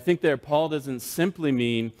 And I think there Paul doesn't simply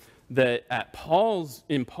mean that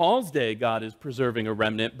in Paul's day God is preserving a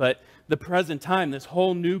remnant, but the present time, this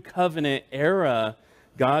whole new covenant era,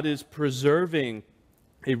 God is preserving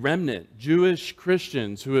a remnant, Jewish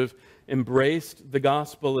Christians who have embraced the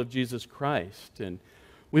gospel of Jesus Christ. And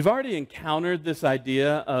we've already encountered this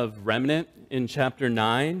idea of remnant in chapter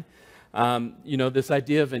 9. This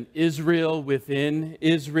idea of an Israel within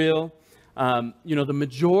Israel. The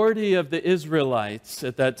majority of the Israelites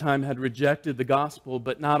at that time had rejected the gospel,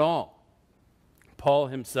 but not all. Paul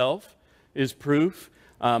himself is proof.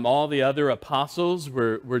 All the other apostles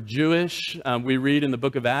were Jewish. We read in the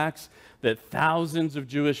book of Acts that thousands of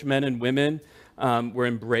Jewish men and women were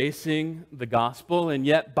embracing the gospel, and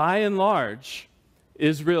yet by and large,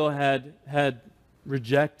 Israel had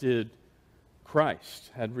rejected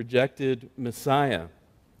Christ, had rejected Messiah.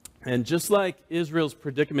 And just like Israel's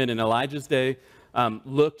predicament in Elijah's day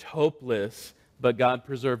looked hopeless, but God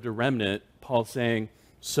preserved a remnant, Paul's saying,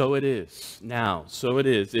 so it is now, so it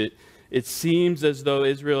is. It seems as though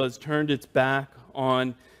Israel has turned its back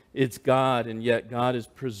on its God, and yet God is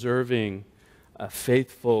preserving a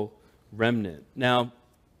faithful remnant. Now,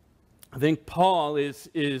 I think Paul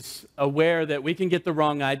is aware that we can get the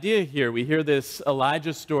wrong idea here. We hear this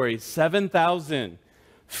Elijah story, 7,000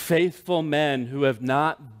 faithful men who have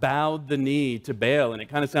not bowed the knee to Baal. And it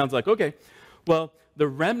kind of sounds like, okay, well, the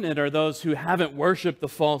remnant are those who haven't worshiped the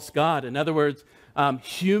false god. In other words,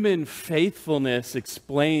 human faithfulness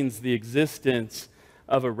explains the existence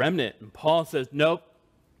of a remnant. And Paul says, nope,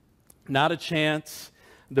 not a chance.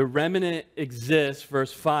 The remnant exists,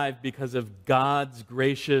 verse 5, because of God's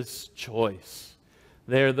gracious choice.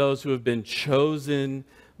 They are those who have been chosen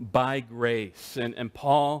by grace. And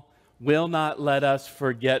Paul will not let us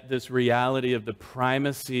forget this reality of the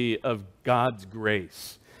primacy of God's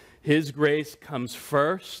grace. His grace comes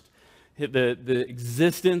first. The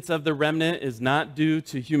existence of the remnant is not due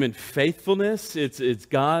to human faithfulness. It's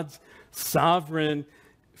God's sovereign,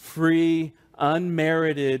 free,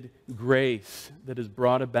 unmerited grace that has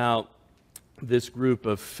brought about this group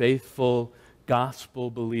of faithful,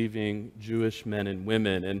 gospel-believing Jewish men and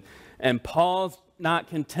women. And Paul's not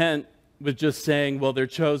content with just saying, well, they're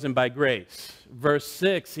chosen by grace. Verse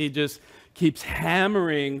 6, he just keeps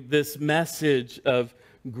hammering this message of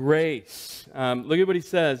grace. Look at what he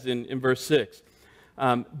says in verse 6.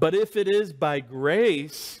 But if it is by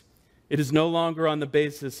grace, it is no longer on the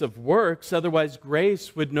basis of works, otherwise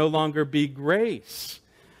grace would no longer be grace.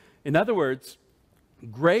 In other words,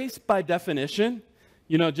 grace by definition,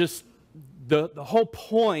 just the whole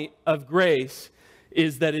point of grace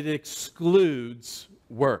is that it excludes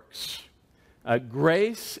works.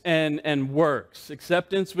 Grace and works,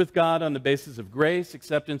 acceptance with God on the basis of grace,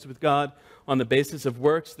 acceptance with God on the basis of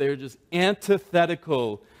works, they're just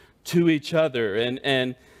antithetical to each other.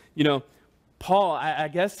 And Paul, I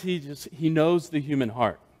guess he knows the human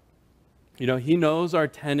heart. He knows our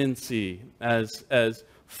tendency as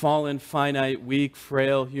fallen, finite, weak,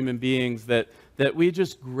 frail human beings that we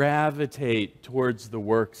just gravitate towards the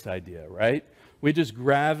works idea, right? We just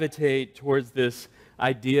gravitate towards this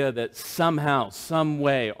idea that somehow, some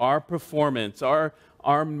way, our performance,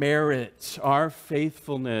 our merit, our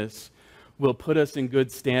faithfulness will put us in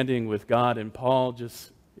good standing with God. And Paul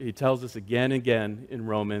he tells us again and again in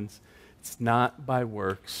Romans, it's not by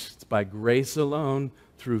works. It's by grace alone,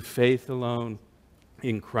 through faith alone,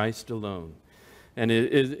 in Christ alone. And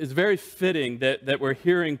it's very fitting that we're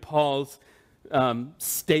hearing Paul's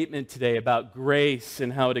statement today about grace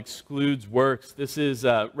and how it excludes works. This is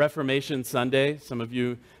Reformation Sunday. Some of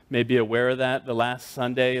you may be aware of that, the last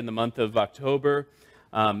Sunday in the month of October.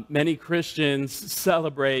 Many Christians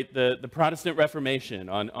celebrate the Protestant Reformation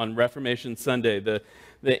on Reformation Sunday,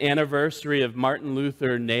 the anniversary of Martin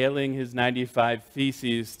Luther nailing his 95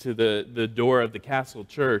 Theses to the door of the Castle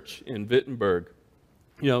Church in Wittenberg.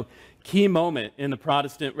 Key moment in the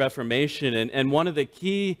Protestant Reformation, and one of the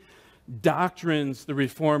key doctrines the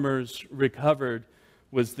Reformers recovered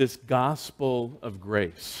was this gospel of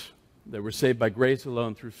grace, that we're saved by grace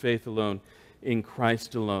alone, through faith alone, in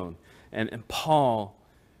Christ alone. And Paul,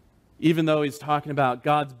 even though he's talking about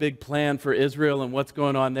God's big plan for Israel and what's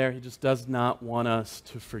going on there, he just does not want us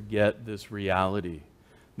to forget this reality,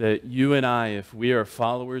 that you and I, if we are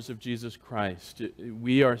followers of Jesus Christ,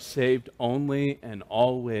 we are saved only and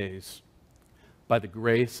always by the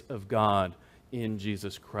grace of God in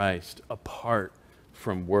Jesus Christ, apart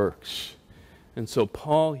from works. And so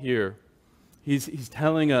Paul here, he's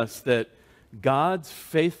telling us that God's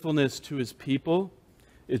faithfulness to his people,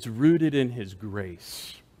 it's rooted in his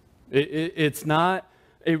grace. It's not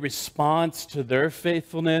a response to their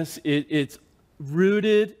faithfulness. It's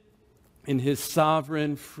rooted in his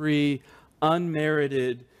sovereign, free,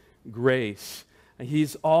 unmerited grace.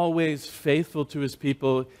 He's always faithful to his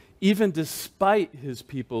people, even despite his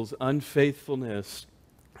people's unfaithfulness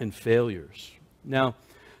and failures. Now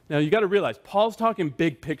you got to realize, Paul's talking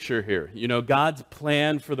big picture here. God's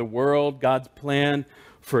plan for the world, God's plan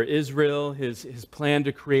for Israel, his plan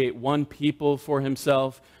to create one people for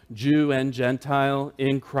himself, Jew and Gentile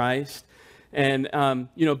in Christ. And,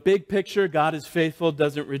 big picture, God is faithful,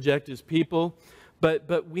 doesn't reject his people.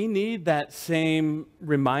 But we need that same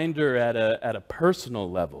reminder at a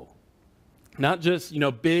personal level. Not just,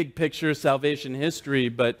 big picture salvation history,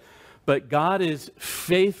 but God is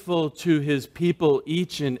faithful to his people,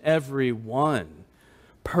 each and every one.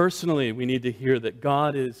 Personally, we need to hear that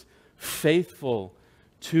God is faithful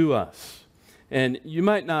to us. And you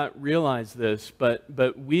might not realize this, but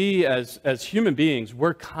we as human beings,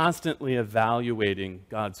 we're constantly evaluating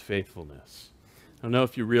God's faithfulness. I don't know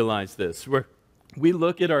if you realize this. We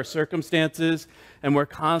look at our circumstances and we're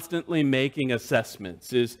constantly making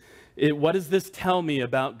assessments. What does this tell me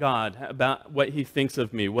about God, about what he thinks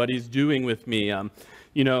of me, what he's doing with me?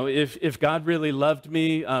 If God really loved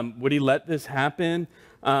me, would he let this happen?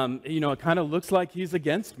 It kind of looks like he's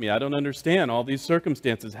against me. I don't understand all these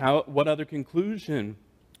circumstances. What other conclusion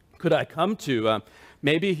could I come to?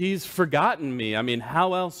 Maybe he's forgotten me.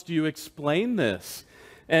 How else do you explain this?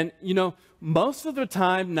 And, most of the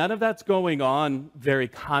time, none of that's going on very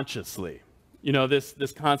consciously.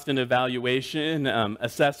 This constant evaluation,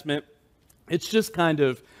 assessment, it's just kind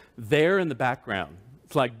of there in the background.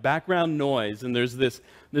 It's like background noise, and there's this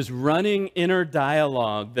running inner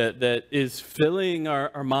dialogue that is filling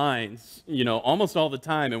our minds, almost all the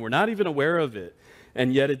time, and we're not even aware of it,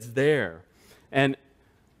 and yet it's there. And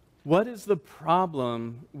what is the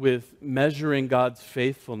problem with measuring God's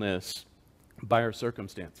faithfulness by our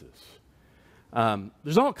circumstances?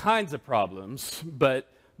 There's all kinds of problems, but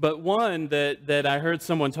one that I heard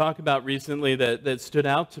someone talk about recently that stood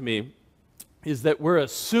out to me is that we're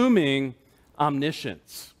assuming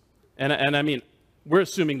omniscience. And we're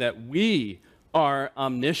assuming that we are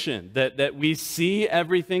omniscient, that we see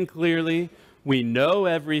everything clearly, we know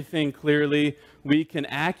everything clearly, we can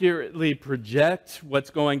accurately project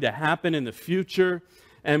what's going to happen in the future,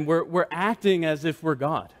 and we're acting as if we're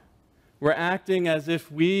God. We're acting as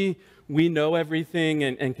if we know everything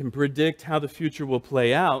and can predict how the future will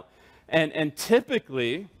play out. And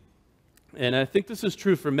typically, and I think this is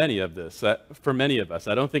true for many of us, I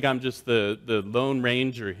don't think I'm just the lone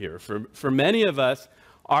ranger here. For many of us,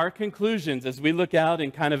 our conclusions, as we look out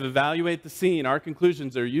and kind of evaluate the scene, our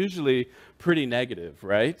conclusions are usually pretty negative,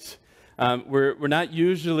 right? We're not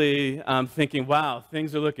usually thinking, wow,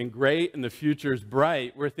 things are looking great and the future's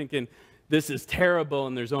bright. We're thinking, this is terrible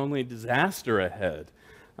and there's only disaster ahead.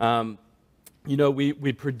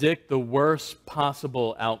 We predict the worst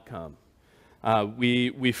possible outcome.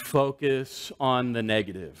 We focus on the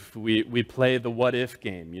negative. We play the what if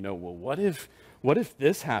game. What if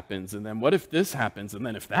this happens, and then what if this happens, and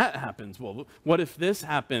then if that happens, well, what if this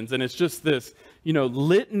happens? And it's just this,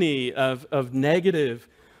 litany of negative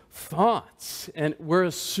thoughts. And we're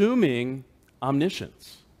assuming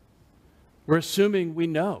omniscience. We're assuming we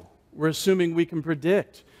know. We're assuming we can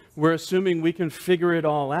predict. We're assuming we can figure it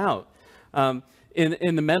all out.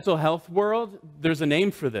 In the mental health world, there's a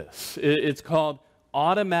name for this. It's called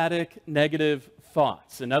automatic negative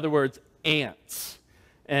thoughts. In other words, ants.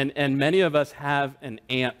 And many of us have an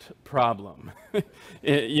ant problem.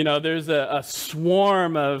 There's a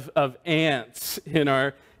swarm of ants in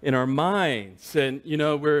our minds. And,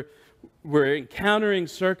 we're encountering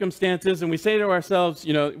circumstances and we say to ourselves,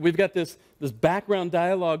 we've got this background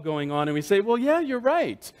dialogue going on and we say, well, yeah, you're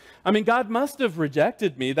right. I mean, God must have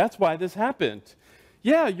rejected me. That's why this happened.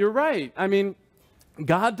 Yeah, you're right. I mean,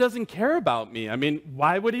 God doesn't care about me. I mean,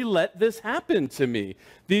 why would he let this happen to me?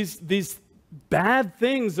 These bad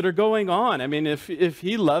things that are going on. I mean, if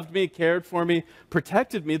he loved me, cared for me,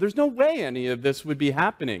 protected me, there's no way any of this would be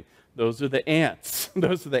happening. Those are the ants.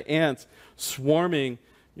 Those are the ants swarming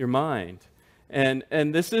your mind. And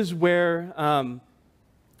this is where,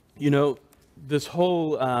 this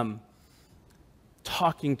whole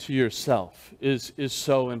talking to yourself is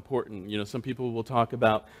so important. Some people will talk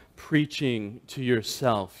about preaching to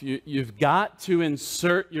yourself. You've got to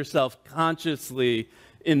insert yourself consciously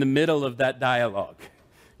in the middle of that dialogue,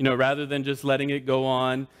 rather than just letting it go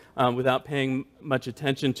on without paying much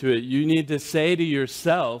attention to it. You need to say to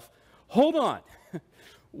yourself, hold on,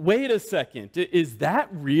 wait a second, is that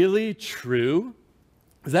really true?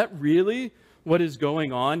 Is that really what is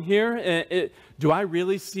going on here? Do I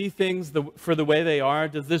really see things for the way they are?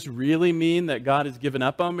 Does this really mean that God has given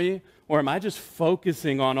up on me? Or am I just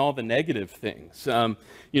focusing on all the negative things? Am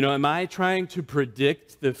I trying to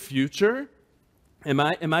predict the future? Am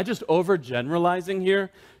I just overgeneralizing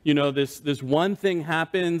here? This one thing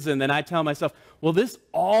happens and then I tell myself, well, this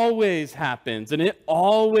always happens and it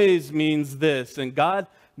always means this and God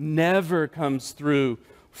never comes through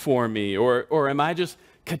for me. Or am I just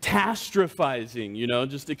catastrophizing,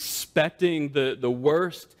 just expecting the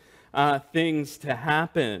worst things to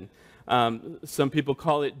happen? Some people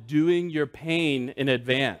call it doing your pain in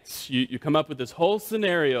advance. You come up with this whole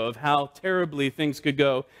scenario of how terribly things could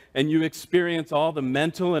go, and you experience all the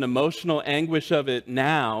mental and emotional anguish of it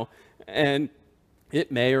now, and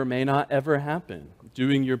it may or may not ever happen.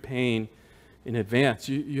 Doing your pain in advance.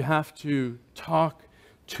 You have to talk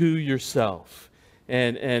to yourself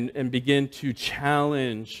and begin to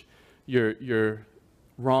challenge your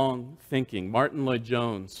wrong thinking. Martin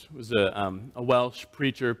Lloyd-Jones was a Welsh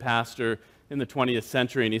preacher, pastor in the 20th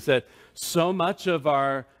century, and he said, so much of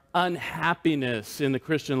our unhappiness in the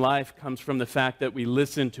Christian life comes from the fact that we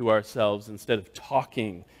listen to ourselves instead of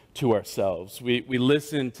talking to ourselves. We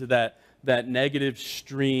listen to that negative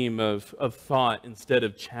stream of thought instead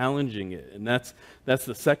of challenging it. And that's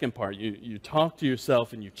the second part. You talk to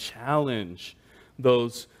yourself and you challenge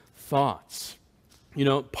those thoughts.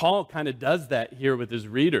 Paul kind of does that here with his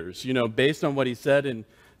readers. Based on what he said in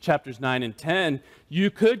chapters 9 and 10,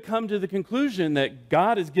 you could come to the conclusion that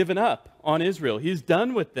God has given up on Israel. He's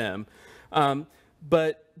done with them.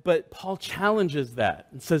 But Paul challenges that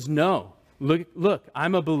and says, no, look,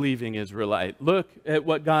 I'm a believing Israelite. Look at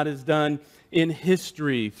what God has done in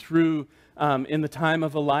history through in the time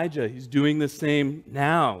of Elijah. He's doing the same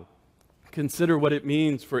now. Consider what it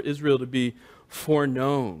means for Israel to be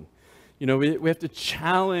foreknown. We have to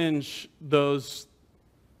challenge those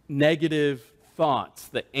negative thoughts,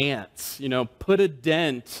 the ants, put a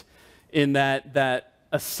dent in that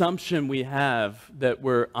assumption we have that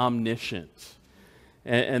we're omniscient.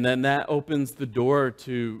 And then that opens the door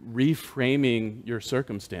to reframing your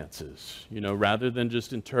circumstances, rather than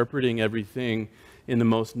just interpreting everything in the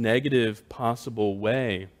most negative possible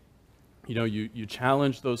way. You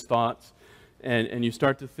challenge those thoughts and you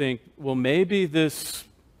start to think, well, maybe this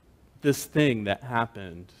thing that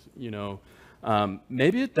happened,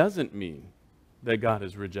 maybe it doesn't mean that God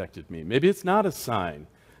has rejected me. Maybe it's not a sign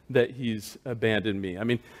that he's abandoned me. I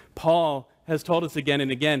mean, Paul has told us again and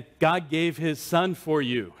again, God gave his son for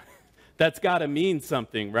you. That's got to mean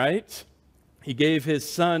something, right? He gave his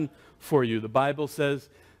son for you. The Bible says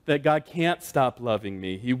that God can't stop loving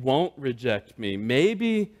me. He won't reject me.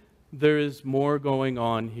 Maybe there is more going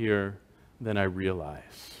on here than I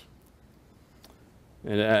realize.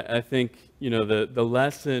 And I think, the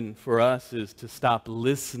lesson for us is to stop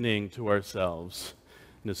listening to ourselves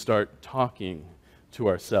and to start talking to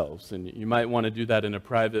ourselves. And you might want to do that in a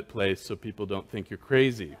private place so people don't think you're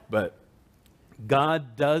crazy. But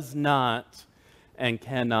God does not and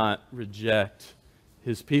cannot reject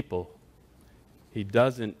his people. He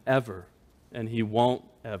doesn't ever, and he won't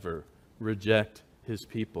ever reject his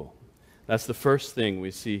people. That's the first thing we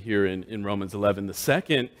see here in Romans 11. The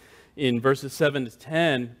second, in verses 7 to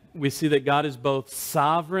 10, we see that God is both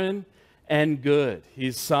sovereign and good.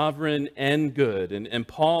 He's sovereign and good. And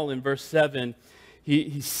Paul, in verse 7,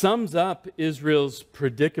 he sums up Israel's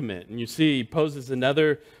predicament. And you see, he poses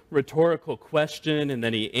another rhetorical question, and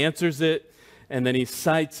then he answers it, and then he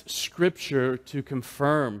cites Scripture to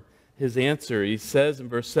confirm his answer. He says in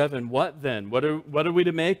verse 7, what then? What are we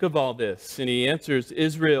to make of all this? And he answers,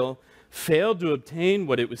 Israel failed to obtain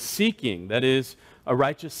what it was seeking, that is, a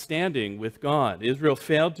righteous standing with God. Israel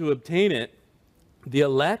failed to obtain it. The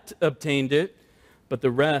elect obtained it, but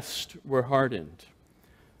the rest were hardened.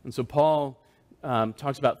 And so Paul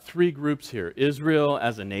talks about three groups here. Israel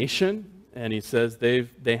as a nation, and he says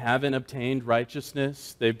they haven't obtained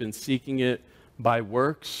righteousness. They've been seeking it by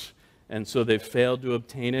works, and so they've failed to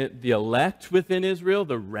obtain it. The elect within Israel,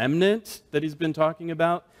 the remnant that he's been talking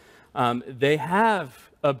about, they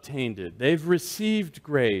have obtained it. They've received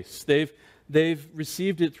grace. They've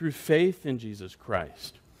received it through faith in Jesus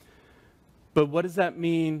Christ. But what does that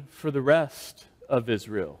mean for the rest of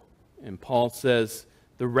Israel? And Paul says,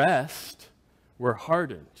 the rest were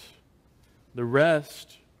hardened. The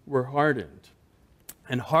rest were hardened.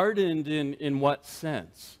 And hardened in what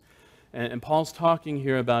sense? And Paul's talking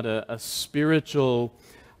here about a spiritual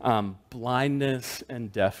blindness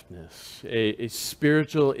and deafness, a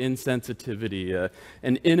spiritual insensitivity,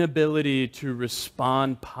 an inability to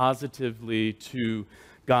respond positively to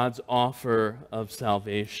God's offer of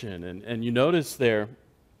salvation. And you notice there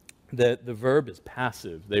that the verb is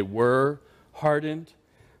passive. They were hardened,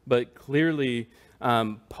 but clearly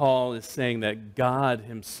Paul is saying that God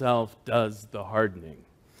himself does the hardening.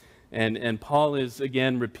 And Paul is,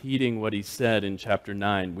 again, repeating what he said in chapter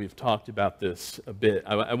 9. We've talked about this a bit.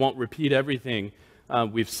 I won't repeat everything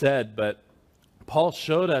we've said, but Paul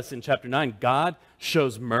showed us in chapter 9, God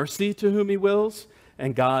shows mercy to whom he wills,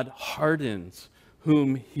 and God hardens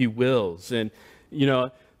whom he wills. And,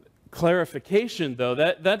 clarification, though,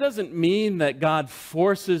 that doesn't mean that God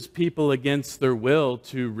forces people against their will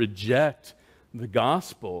to reject the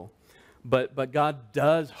gospel. But God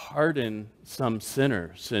does harden some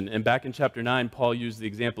sinners. And back in chapter 9, Paul used the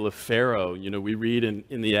example of Pharaoh. We read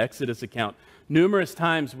in the Exodus account, numerous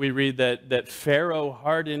times we read that Pharaoh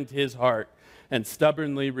hardened his heart and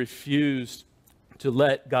stubbornly refused to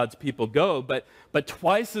let God's people go. But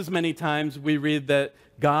twice as many times we read that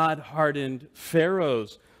God hardened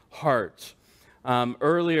Pharaoh's heart.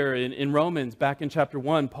 Earlier in Romans, back in chapter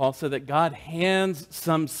 1, Paul said that God hands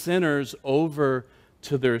some sinners over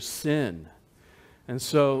to their sin. And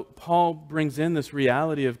so Paul brings in this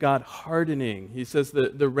reality of God hardening. He says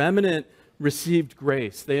that the remnant received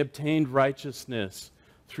grace. They obtained righteousness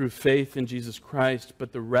through faith in Jesus Christ,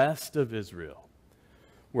 but the rest of Israel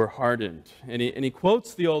were hardened. And he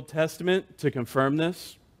quotes the Old Testament to confirm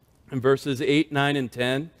this in verses 8, 9, and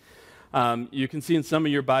 10. You can see in some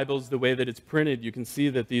of your Bibles the way that it's printed, you can see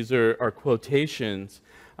that these are quotations.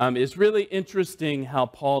 It's really interesting how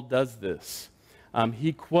Paul does this.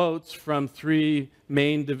 He quotes from the three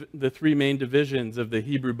main divisions of the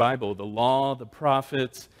Hebrew Bible, the law, the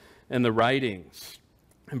prophets, and the writings.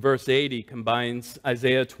 In verse 8, he combines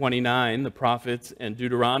Isaiah 29, the prophets, and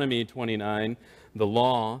Deuteronomy 29, the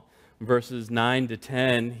law. In verses 9 to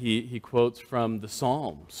 10, he quotes from the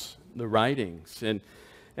Psalms, the writings.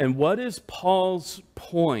 And what is Paul's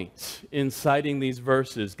point in citing these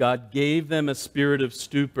verses? God gave them a spirit of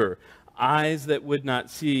stupor, eyes that would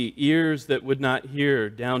not see, ears that would not hear,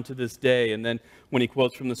 down to this day. And then when he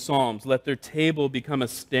quotes from the Psalms, let their table become a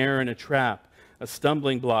snare and a trap, a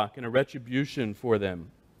stumbling block and a retribution for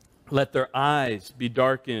them. Let their eyes be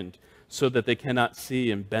darkened so that they cannot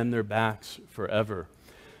see and bend their backs forever.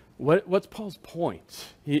 What's Paul's point?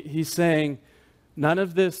 He's saying none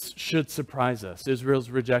of this should surprise us,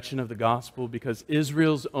 Israel's rejection of the gospel, because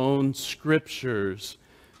Israel's own scriptures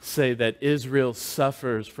say that Israel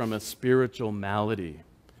suffers from a spiritual malady.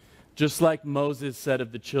 Just like Moses said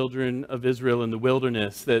of the children of Israel in the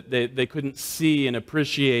wilderness, that they couldn't see and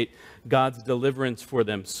appreciate God's deliverance for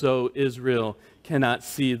them, so Israel cannot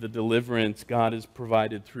see the deliverance God has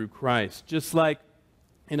provided through Christ. Just like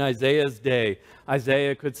in Isaiah's day,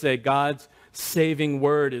 Isaiah could say God's saving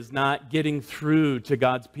word is not getting through to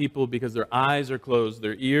God's people because their eyes are closed,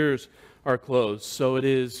 their ears are closed. So it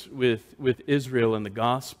is with Israel and the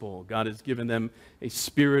gospel. God has given them a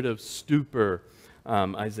spirit of stupor,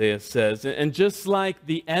 Isaiah says. And just like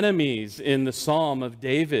the enemies in the Psalm of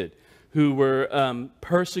David, who were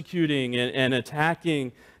persecuting and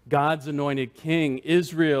attacking God's anointed king,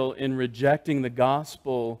 Israel, in rejecting the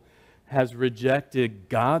gospel, has rejected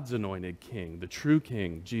God's anointed king, the true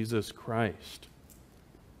king, Jesus Christ.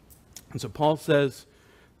 And so Paul says,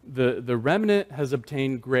 the remnant has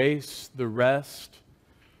obtained grace, the rest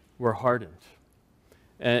were hardened.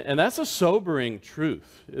 And that's a sobering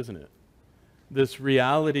truth, isn't it? This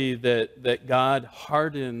reality that God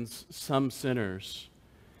hardens some sinners,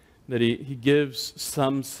 that he gives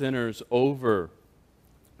some sinners over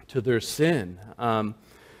to their sin.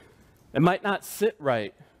 It might not sit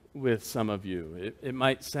right with some of you. It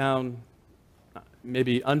might sound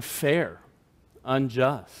maybe unfair,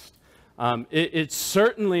 unjust. It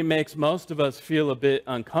certainly makes most of us feel a bit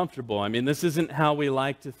uncomfortable. I mean, this isn't how we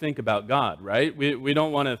like to think about God, right? We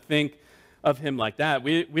don't want to think of him like that.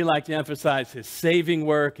 We like to emphasize his saving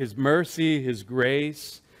work, his mercy, his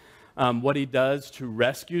grace, what he does to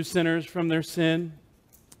rescue sinners from their sin.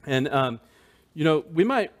 And, we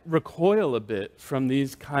might recoil a bit from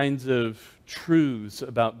these kinds of truths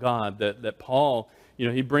about God that Paul,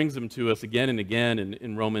 he brings them to us again and again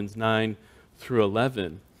in Romans 9 through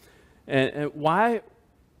 11. And why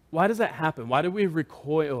does that happen? Why do we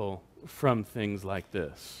recoil from things like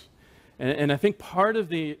this? And I think part of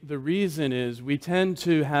the reason is we tend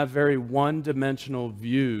to have very one-dimensional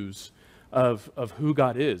views of who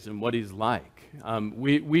God is and what he's like.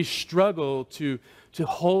 We struggle to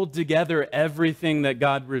hold together everything that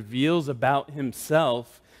God reveals about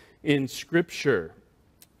himself in Scripture.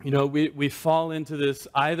 We fall into this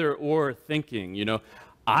either-or thinking.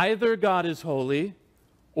 Either God is holy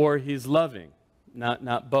or he's loving,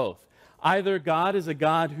 not both. Either God is a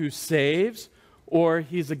God who saves or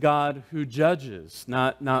he's a God who judges,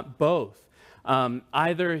 not both.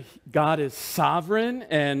 Either God is sovereign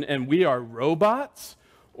and we are robots,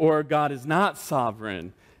 or God is not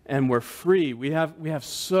sovereign and we're free. We have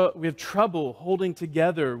trouble holding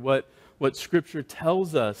together what Scripture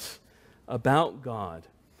tells us about God.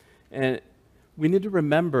 And we need to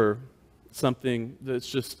remember something that's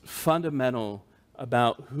just fundamental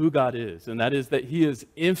about who God is, and that is that he is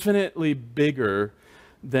infinitely bigger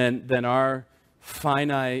than our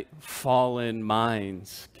finite, fallen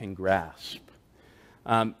minds can grasp.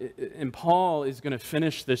 And Paul is going to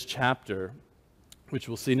finish this chapter, which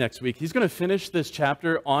we'll see next week. He's going to finish this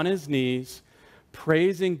chapter on his knees,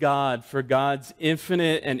 praising God for God's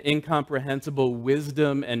infinite and incomprehensible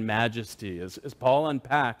wisdom and majesty. As Paul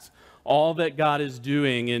unpacks all that God is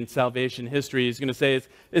doing in salvation history, he's going to say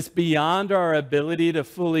it's beyond our ability to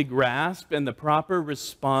fully grasp, and the proper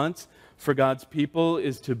response for God's people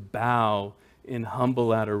is to bow in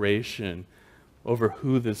humble adoration over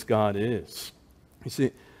who this God is. You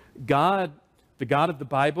see, God, the God of the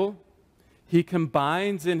Bible, he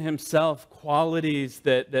combines in himself qualities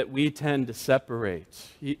that we tend to separate.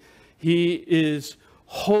 He is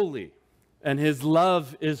holy, and his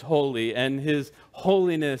love is holy, and his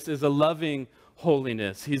holiness is a loving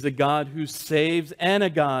holiness. He's a God who saves and a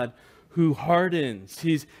God who hardens.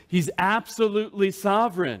 He's absolutely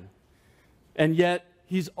sovereign, and yet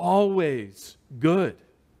he's always good.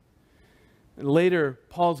 And later,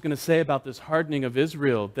 Paul's going to say about this hardening of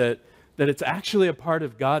Israel that it's actually a part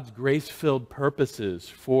of God's grace-filled purposes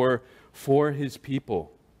for his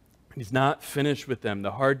people. He's not finished with them.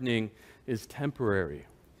 The hardening is temporary.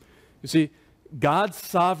 You see, God's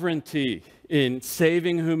sovereignty in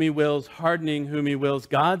saving whom he wills, hardening whom he wills,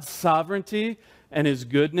 God's sovereignty and his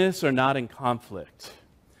goodness are not in conflict.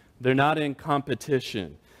 They're not in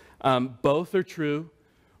competition. Both are true.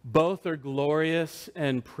 Both are glorious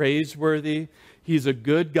and praiseworthy. He's a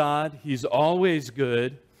good God. He's always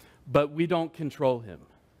good, but we don't control him.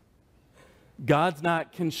 God's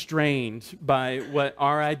not constrained by what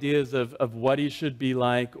our ideas of what he should be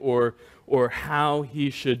like or how he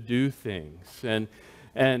should do things.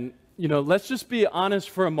 And let's just be honest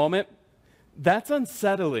for a moment. That's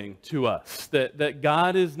unsettling to us, that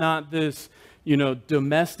God is not this,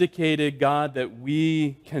 domesticated God that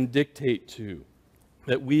we can dictate to,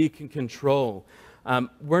 that we can control.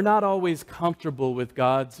 We're not always comfortable with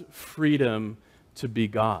God's freedom to be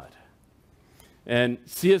God. And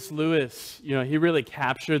C.S. Lewis, he really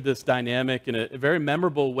captured this dynamic in a very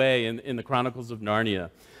memorable way in the Chronicles of Narnia.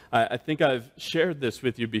 I think I've shared this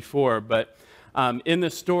with you before, but in the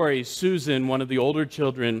story, Susan, one of the older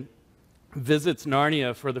children, visits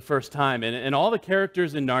Narnia for the first time. And all the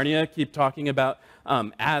characters in Narnia keep talking about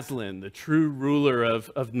Aslan, the true ruler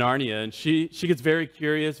of Narnia. And she gets very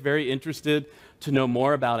curious, very interested to know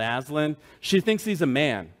more about Aslan. She thinks he's a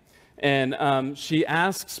man. And she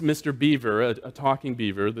asks Mr. Beaver, a talking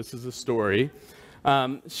beaver, this is a story,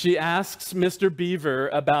 she asks Mr. Beaver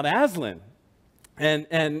about Aslan. And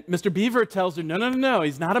Mr. Beaver tells her, no,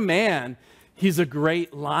 he's not a man, he's a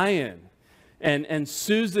great lion. And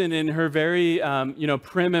Susan, in her very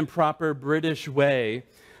prim and proper British way,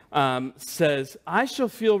 says, I shall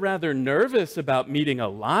feel rather nervous about meeting a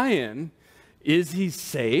lion. Is he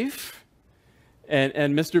safe?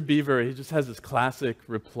 And Mr. Beaver, he just has this classic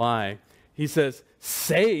reply. He says,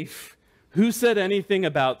 safe? Who said anything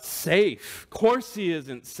about safe? Of course he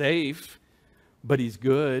isn't safe, but he's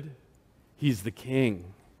good. He's the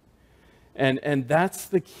king. And that's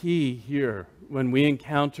the key here when we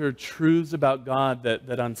encounter truths about God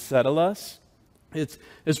that unsettle us.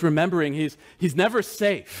 It's remembering he's never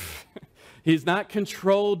safe. He's not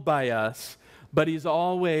controlled by us, but he's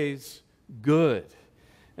always good.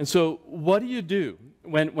 And so what do you do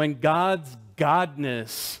when God's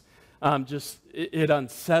godness it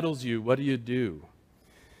unsettles you? What do you do?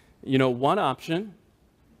 You know, one option,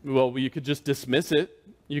 well, you could just dismiss it.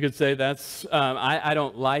 You could say, I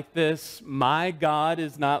don't like this. My God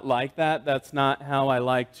is not like that. That's not how I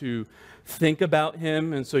like to think about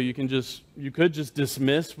him. And so you could just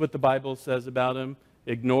dismiss what the Bible says about him,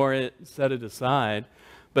 ignore it, set it aside.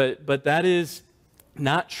 But that is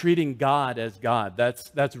not treating God as God.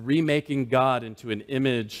 That's remaking God into an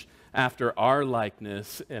image after our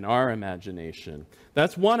likeness and our imagination.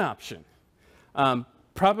 That's one option.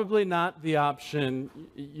 Probably not the option,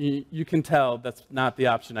 you can tell that's not the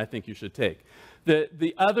option I think you should take.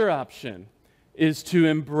 The other option is to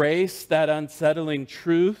embrace that unsettling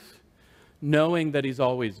truth, knowing that he's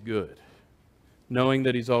always good. Knowing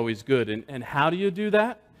that he's always good. And how do you do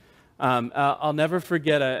that? I'll never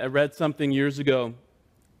forget, I read something years ago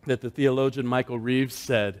that the theologian Michael Reeves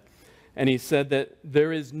said, and he said that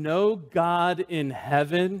there is no God in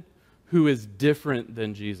heaven who is different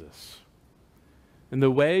than Jesus. And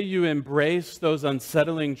the way you embrace those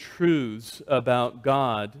unsettling truths about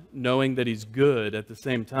God, knowing that he's good at the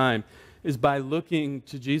same time, is by looking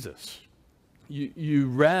to Jesus. You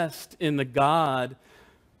rest in the God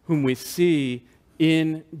whom we see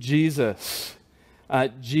in Jesus.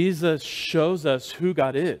 Jesus shows us who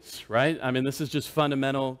God is, right? I mean, this is just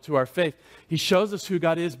fundamental to our faith. He shows us who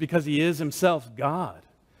God is because he is himself God.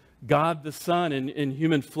 God the Son in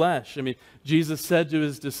human flesh. I mean, Jesus said to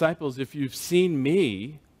his disciples, if you've seen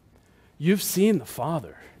me, you've seen the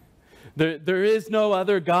Father. There is no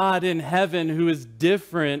other God in heaven who is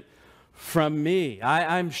different from me.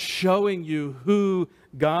 I'm showing you who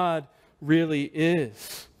God really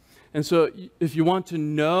is. And so if you want to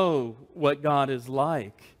know what God is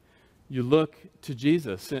like, you look to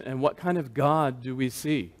Jesus. And what kind of God do we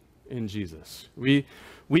see in Jesus?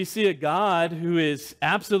 We see a God who is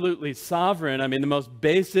absolutely sovereign. I mean, the most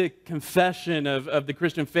basic confession of the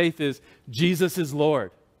Christian faith is Jesus is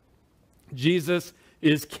Lord. Jesus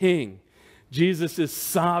is King. Jesus is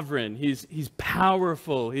sovereign. He's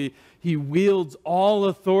powerful. He wields all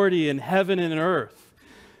authority in heaven and earth.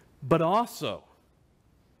 But also,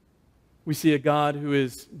 we see a God who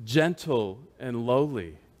is gentle and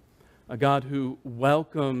lowly, a God who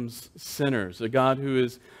welcomes sinners, a God who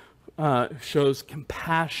shows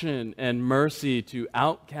compassion and mercy to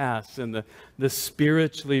outcasts and the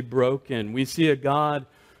spiritually broken. We see a God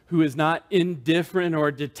who is not indifferent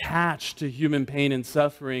or detached to human pain and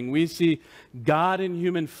suffering. We see God in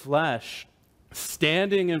human flesh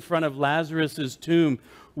standing in front of Lazarus' tomb,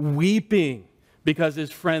 weeping because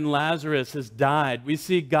his friend Lazarus has died. We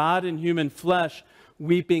see God in human flesh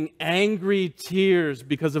weeping angry tears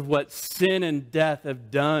because of what sin and death have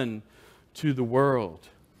done to the world.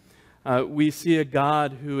 We see a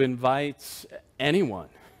God who invites anyone,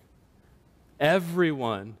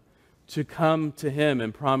 everyone, to come to him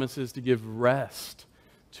and promises to give rest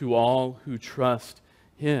to all who trust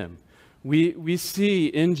him. We see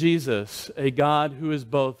in Jesus a God who is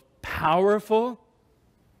both powerful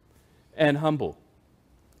and humble,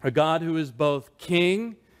 a God who is both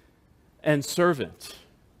king and servant.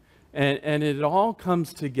 And it all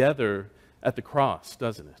comes together at the cross,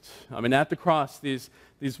 doesn't it? I mean, at the cross, these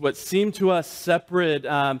what seem to us separate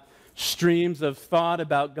streams of thought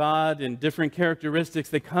about God and different characteristics,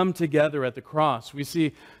 they come together at the cross. We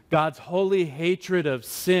see God's holy hatred of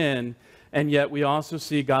sin, and yet we also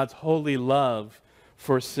see God's holy love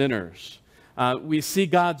for sinners. We see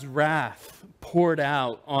God's wrath poured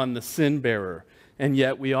out on the sin bearer, and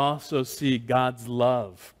yet we also see God's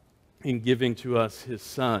love in giving to us his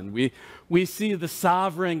Son. We see the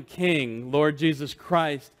sovereign King, Lord Jesus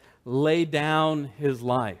Christ, lay down his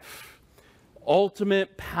life.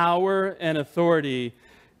 Ultimate power and authority,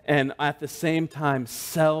 and at the same time,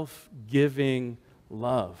 self-giving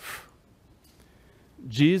love.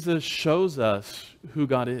 Jesus shows us who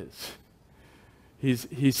God is.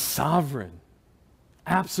 He's sovereign,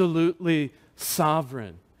 absolutely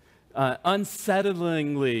sovereign,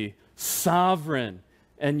 unsettlingly sovereign,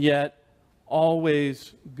 and yet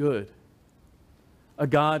always good. A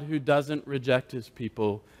God who doesn't reject his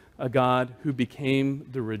people, a God who became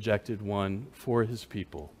the rejected one for his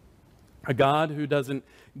people. A God who doesn't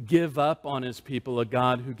give up on his people, a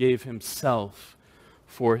God who gave himself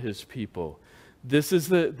for his people. This is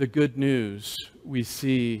the good news we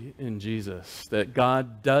see in Jesus, that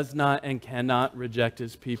God does not and cannot reject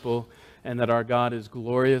his people, and that our God is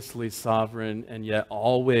gloriously sovereign and yet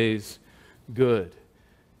always good.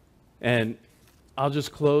 And I'll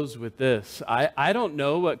just close with this. I don't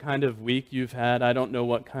know what kind of week you've had. I don't know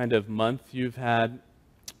what kind of month you've had,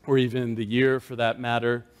 or even the year for that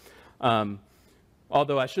matter.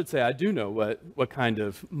 Although I should say I do know what kind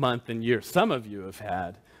of month and year some of you have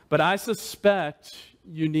had. But I suspect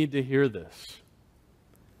you need to hear this.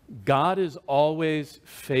 God is always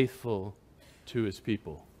faithful to his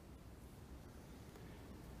people.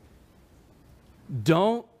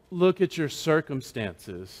 Don't look at your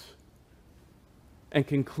circumstances and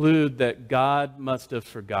conclude that God must have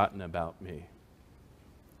forgotten about me.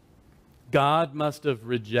 God must have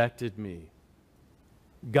rejected me.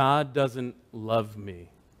 God doesn't love me.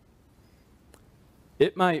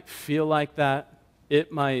 It might feel like that.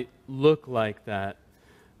 It might look like that.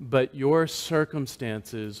 But your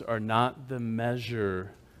circumstances are not the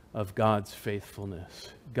measure of God's faithfulness.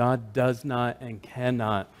 God does not and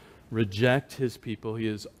cannot reject his people. He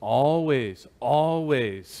is always,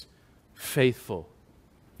 always faithful.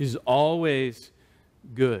 He's always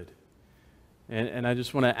good. And I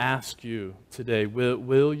just want to ask you today,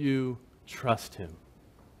 will you trust him?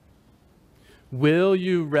 Will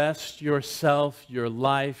you rest yourself, your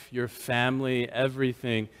life, your family,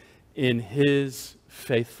 everything in his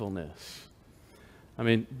faithfulness? I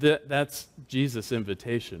mean, that's Jesus'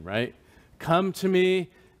 invitation, right? Come to me,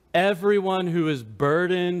 everyone who is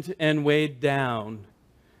burdened and weighed down,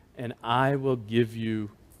 and I will give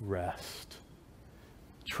you rest.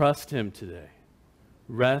 Trust him today.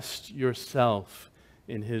 Rest yourself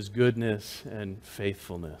in his goodness and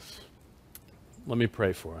faithfulness. Let me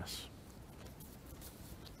pray for us.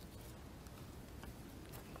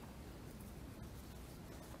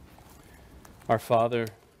 Our Father,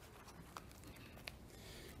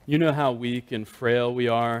 you know how weak and frail we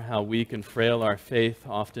are, how weak and frail our faith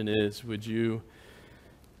often is. Would you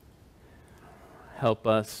help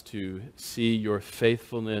us to see your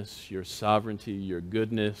faithfulness, your sovereignty, your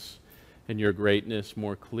goodness, and your greatness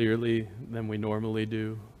more clearly than we normally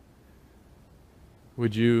do?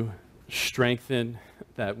 Would you strengthen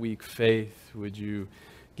that weak faith? Would you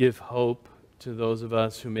give hope to those of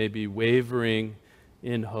us who may be wavering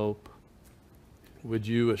in hope? Would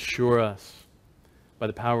you assure us by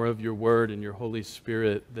the power of your word and your Holy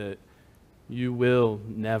Spirit that you will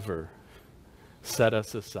never set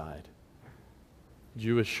us aside? Would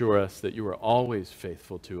you assure us that you are always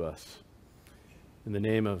faithful to us? In the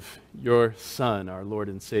name of your Son, our Lord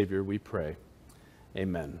and Savior, we pray.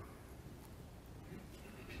 Amen.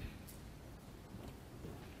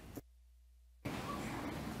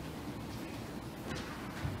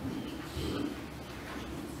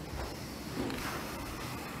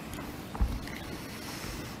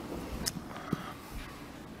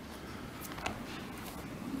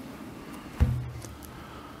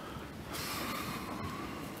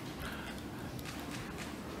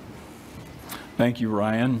 Thank you,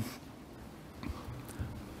 Ryan.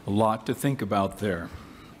 A lot to think about there.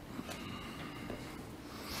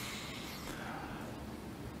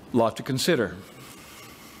 A lot to consider.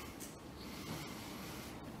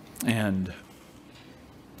 And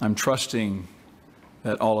I'm trusting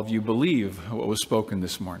that all of you believe what was spoken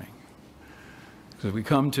this morning. As we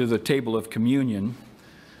come to the table of communion,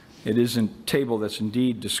 it is a table that's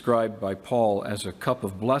indeed described by Paul as a cup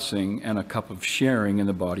of blessing and a cup of sharing in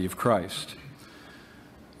the body of Christ.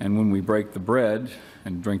 And when we break the bread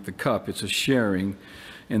and drink the cup, it's a sharing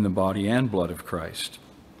in the body and blood of Christ.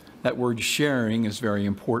 That word sharing is very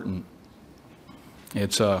important.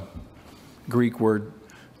 It's a Greek word,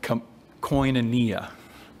 koinonia,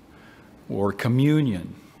 or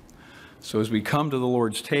communion. So as we come to the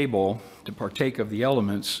Lord's table to partake of the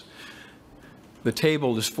elements, the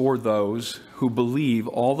table is for those who believe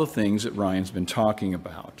all the things that Ryan's been talking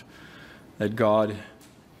about, that God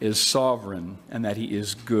is sovereign and that he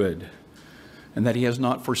is good and that he has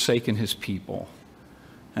not forsaken his people.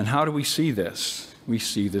 And how do we see this? We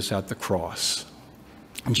see this at the cross.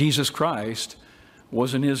 Jesus Christ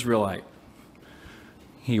was an Israelite.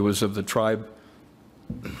 He was of the tribe,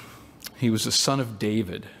 he was the son of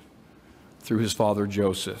David through his father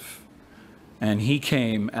Joseph. And he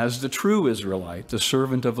came as the true Israelite, the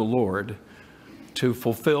servant of the Lord, to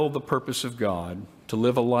fulfill the purpose of God, to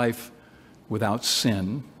live a life without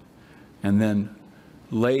sin, and then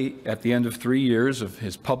lay, at the end of 3 years of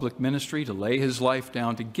his public ministry, to lay his life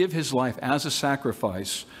down, to give his life as a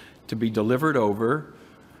sacrifice, to be delivered over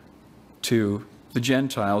to the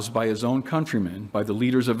Gentiles by his own countrymen, by the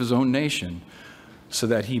leaders of his own nation, so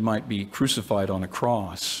that he might be crucified on a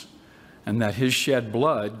cross, and that his shed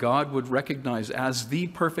blood God would recognize as the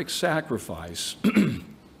perfect sacrifice,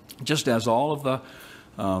 just as all of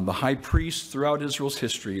the high priests throughout Israel's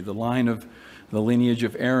history, the line of the lineage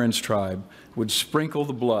of Aaron's tribe, would sprinkle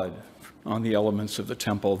the blood on the elements of the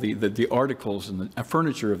temple, the articles and the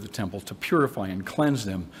furniture of the temple, to purify and cleanse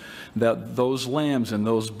them, that those lambs and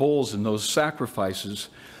those bulls and those sacrifices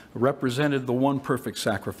represented the one perfect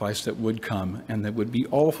sacrifice that would come and that would be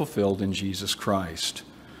all fulfilled in Jesus Christ.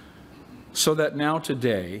 So that now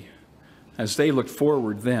today, as they looked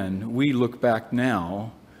forward then, we look back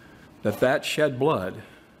now, that shed blood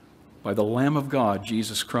by the Lamb of God,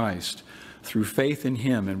 Jesus Christ, through faith in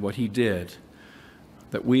him and what he did,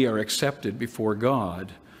 that we are accepted before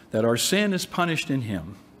God, that our sin is punished in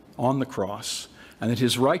him on the cross, and that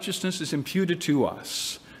his righteousness is imputed to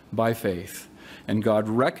us by faith. And God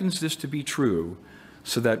reckons this to be true,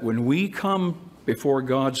 so that when we come before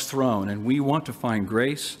God's throne and we want to find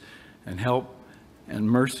grace and help and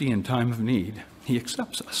mercy in time of need, he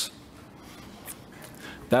accepts us.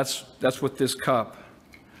 That's what this cup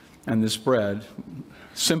and this bread,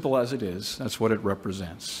 simple as it is, that's what it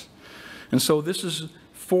represents. And so this is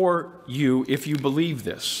for you if you believe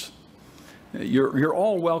this. You're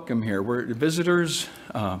all welcome here. We're visitors.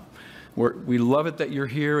 We love it that you're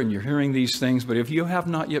here and you're hearing these things, but if you have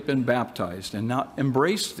not yet been baptized and not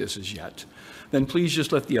embraced this as yet, then please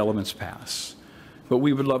just let the elements pass. But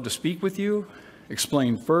we would love to speak with you,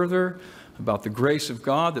 explain further about the grace of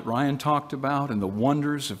God that Ryan talked about and the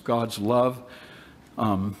wonders of God's love.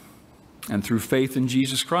 And through faith in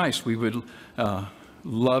Jesus Christ, we would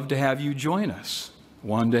love to have you join us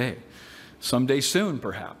one day, someday soon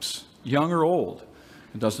perhaps, young or old.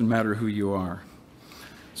 It doesn't matter who you are.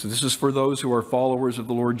 So this is for those who are followers of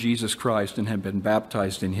the Lord Jesus Christ and have been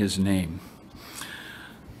baptized in his name.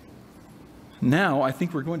 Now I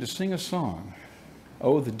think we're going to sing a song.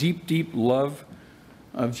 Oh, the deep, deep love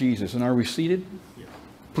of Jesus. And are we seated? Yeah.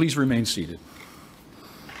 Please remain seated.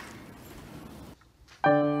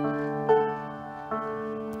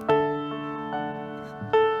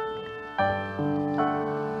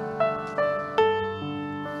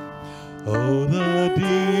 Oh, the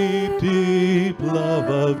deep, deep love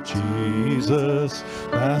of Jesus,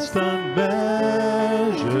 vast,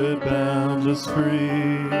 unmeasured, boundless,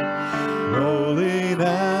 free, rolling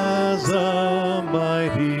as a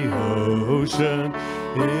mighty ocean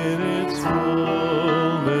in its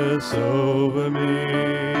fullness over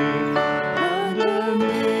me.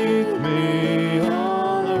 Underneath me,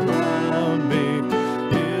 all around me,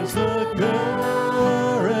 is the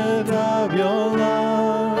current of your love.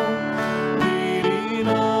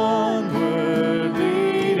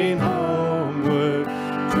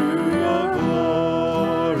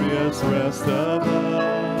 Rest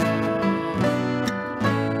above.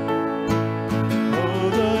 Oh,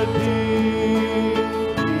 the deep,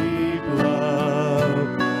 deep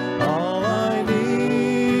love, all I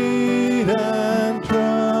need and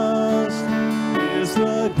trust is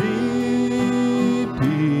the deep,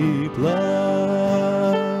 deep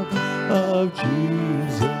love of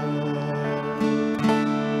Jesus.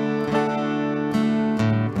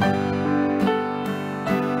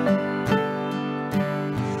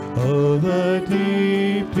 Oh, the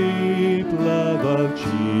deep, deep love of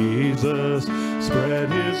Jesus, spread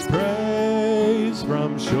his praise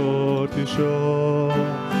from shore to shore.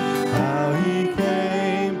 How he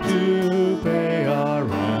came to pay our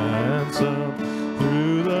ransom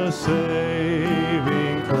through the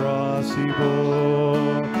saving cross he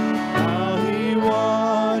bore. How he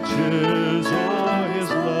watches o'er his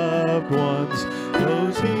loved ones,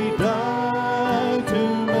 those he died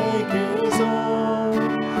to make his own.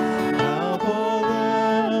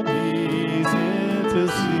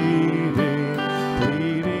 Interceding,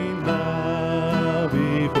 pleading now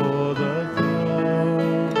before the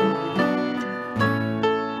throne.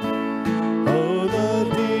 Oh, the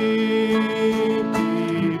deep,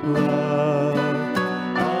 deep love,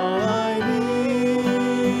 all I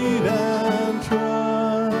need and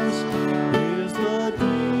trust is the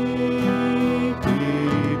deep,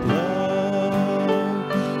 deep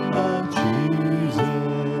love of Jesus.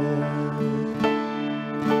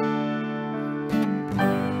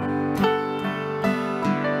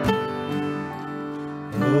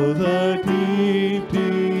 Oh, the deep,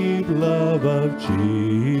 deep love of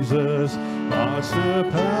Jesus, far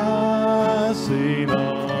surpassing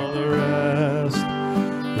all the rest.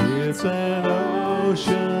 It's an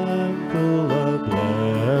ocean full of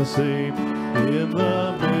blessing in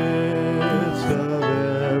the midst of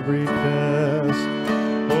every test.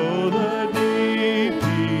 Oh, the deep,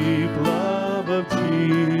 deep love of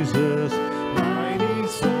Jesus, mighty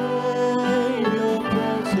Savior,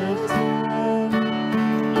 precious friend.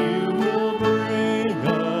 You will bring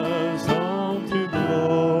us home to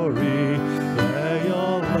glory. Yeah,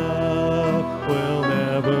 your love will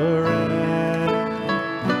never end.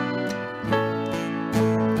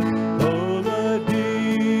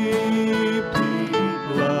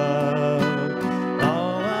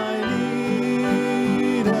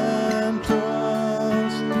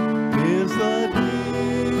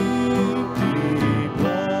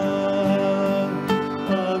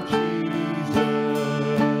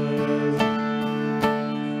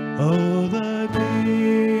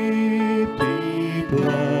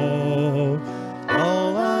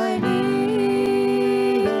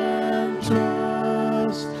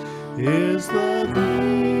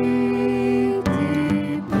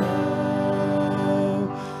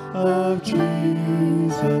 of Jesus.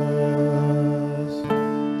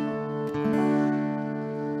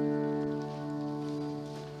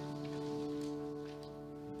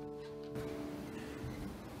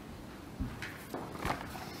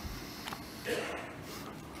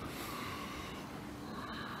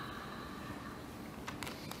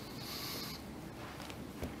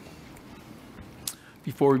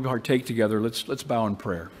 Before we partake together, let's bow in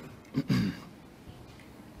prayer.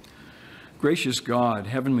 Gracious God,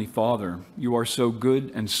 Heavenly Father, you are so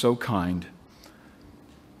good and so kind.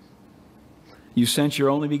 You sent your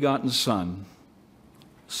only begotten Son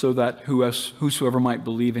so that whosoever might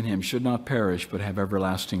believe in him should not perish but have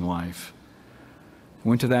everlasting life. He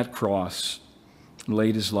went to that cross and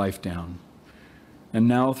laid his life down. And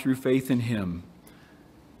now through faith in him,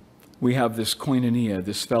 we have this koinonia,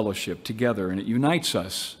 this fellowship together, and it unites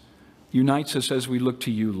us as we look to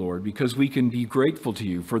you, Lord, because we can be grateful to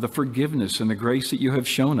you for the forgiveness and the grace that you have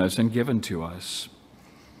shown us and given to us.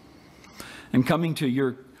 And coming to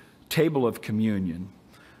your table of communion,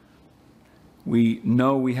 we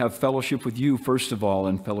know we have fellowship with you, first of all,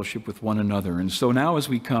 and fellowship with one another. And so now as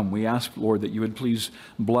we come, we ask, Lord, that you would please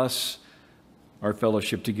bless our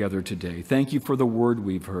fellowship together today. Thank you for the word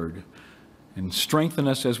we've heard, and strengthen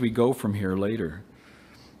us as we go from here later.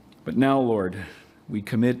 But now, Lord, we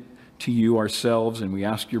commit to you ourselves, and we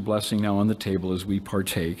ask your blessing now on the table as we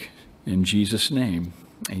partake. In Jesus' name,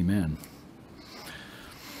 amen.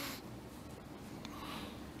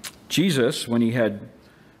 Jesus, when he had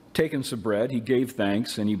taken some bread, he gave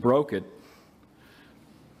thanks, and he broke it,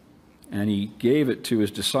 and he gave it to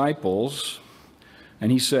his disciples,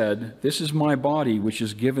 and he said, "This is my body, which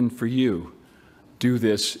is given for you. Do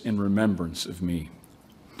this in remembrance of me."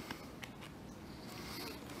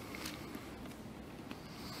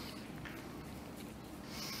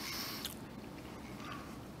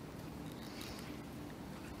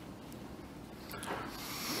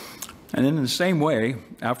 And then in the same way,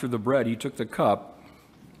 after the bread, he took the cup,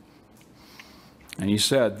 and he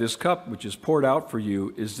said, "This cup which is poured out for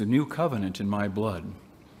you is the new covenant in my blood.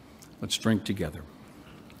 Let's drink together."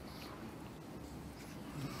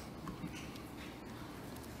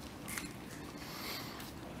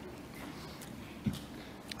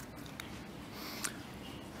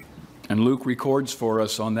 And Luke records for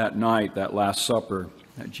us on that night, that Last Supper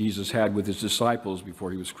that Jesus had with his disciples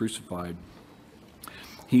before he was crucified.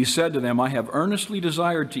 He said to them, "I have earnestly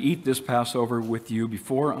desired to eat this Passover with you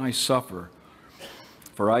before I suffer.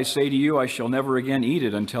 For I say to you, I shall never again eat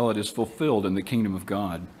it until it is fulfilled in the kingdom of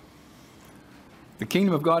God." The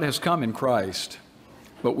kingdom of God has come in Christ,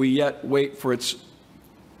 but we yet wait for its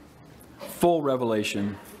full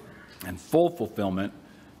revelation and full fulfillment,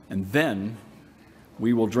 and then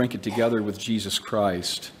we will drink it together with Jesus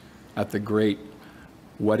Christ at the great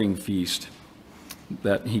wedding feast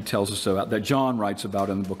that he tells us about, that John writes about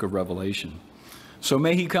in the book of Revelation. So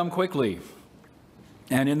may he come quickly.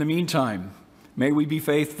 And in the meantime, may we be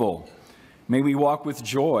faithful. May we walk with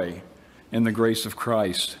joy in the grace of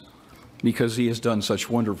Christ, because he has done such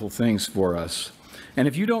wonderful things for us. And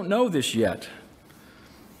if you don't know this yet,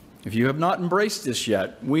 if you have not embraced this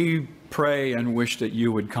yet, we pray and wish that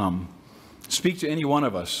you would come. Speak to any one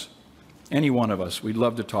of us. Any one of us. We'd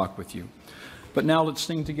love to talk with you. But now let's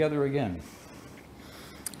sing together again.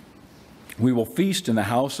 We will feast in the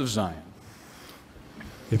house of Zion.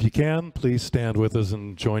 If you can, please stand with us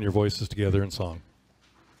and join your voices together in song.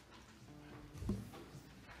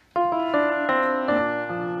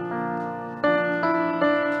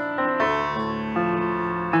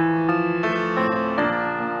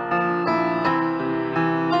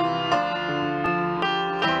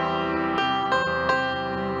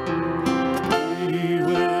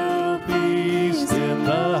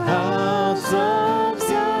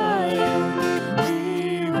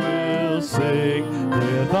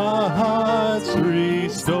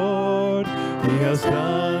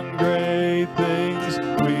 Done great things,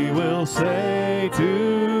 we will say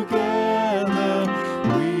together,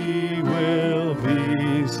 we will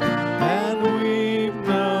feast and weep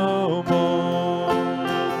no more.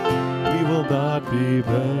 We will not be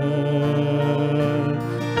burned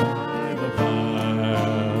by the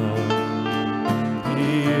fire.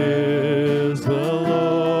 He is the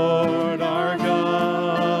Lord our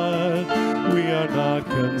God. We are not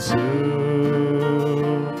consumed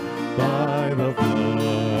by the flood.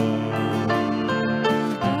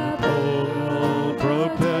 Apple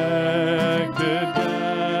protected,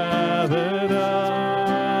 gathered up.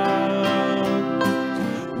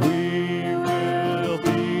 We will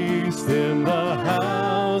feast in the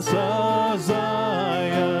house of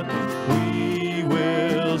Zion. We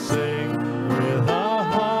will sing with our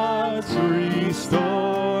hearts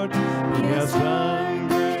restored.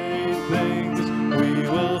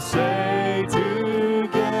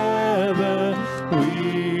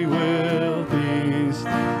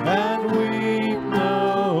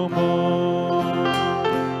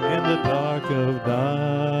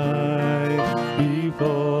 light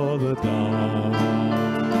before the dawn.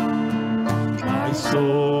 My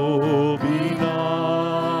soul be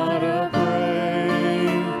not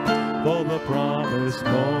afraid, for the promised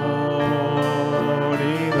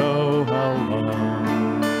morning, oh how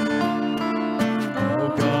long.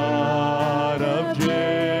 O God of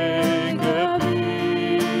Jacob,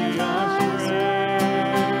 be our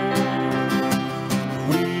strength.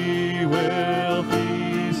 We will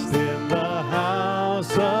feast in the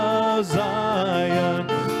house of Zion.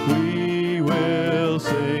 We will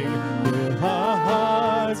sing with our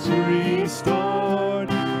hearts restored.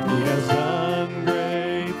 He has done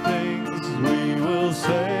great things. We will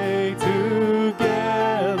say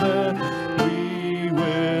together, we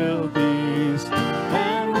will feast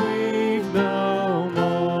and weep no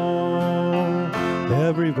more.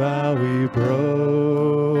 Every vow we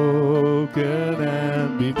broken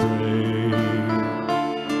and betrayed.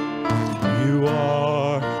 You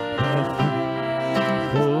are the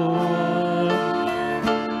faithful one,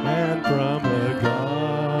 and from the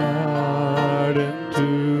garden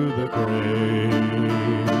to the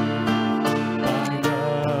grave, bind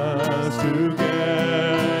us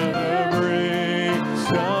together, bring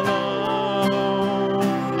shalom.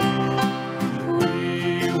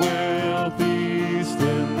 We will feast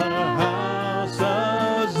in the house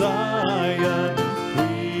of Zion.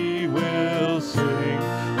 We will sing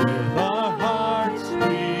with our hearts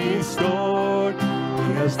restored.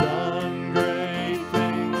 He has done great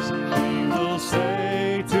things. We will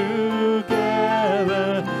say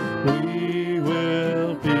together, we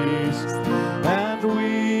will feast and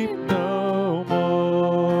weep no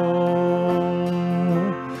more.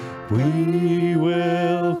 We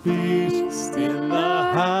will feast in the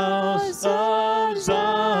house of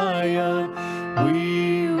Zion.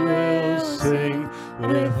 We will sing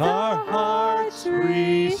with our hearts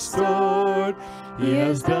restored. He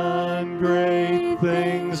has done great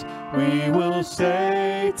things. We will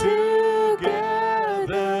say together,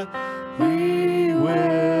 we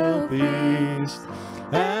will feast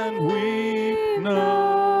and weep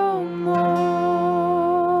no more.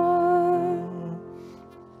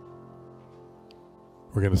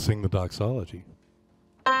 We're going to sing the doxology.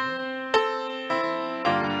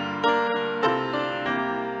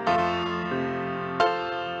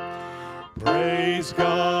 Praise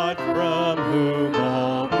God from whom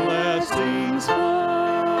all blessings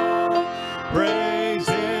flow. Praise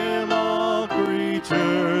Him, all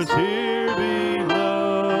creatures here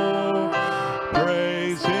below.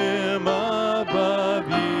 Praise Him above,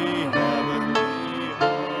 ye heavenly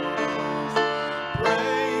hosts.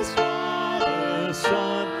 Praise Father,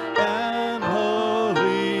 Son, and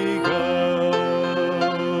Holy Ghost.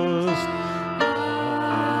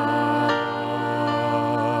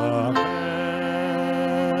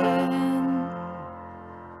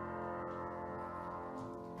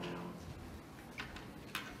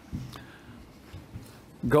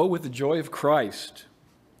 Go with the joy of Christ.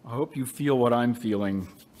 I hope you feel what I'm feeling.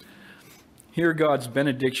 Hear God's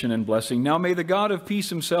benediction and blessing. Now may the God of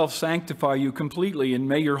peace himself sanctify you completely, and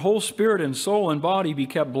may your whole spirit and soul and body be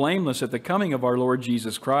kept blameless at the coming of our Lord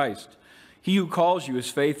Jesus Christ. He who calls you is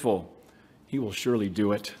faithful. He will surely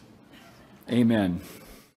do it. Amen.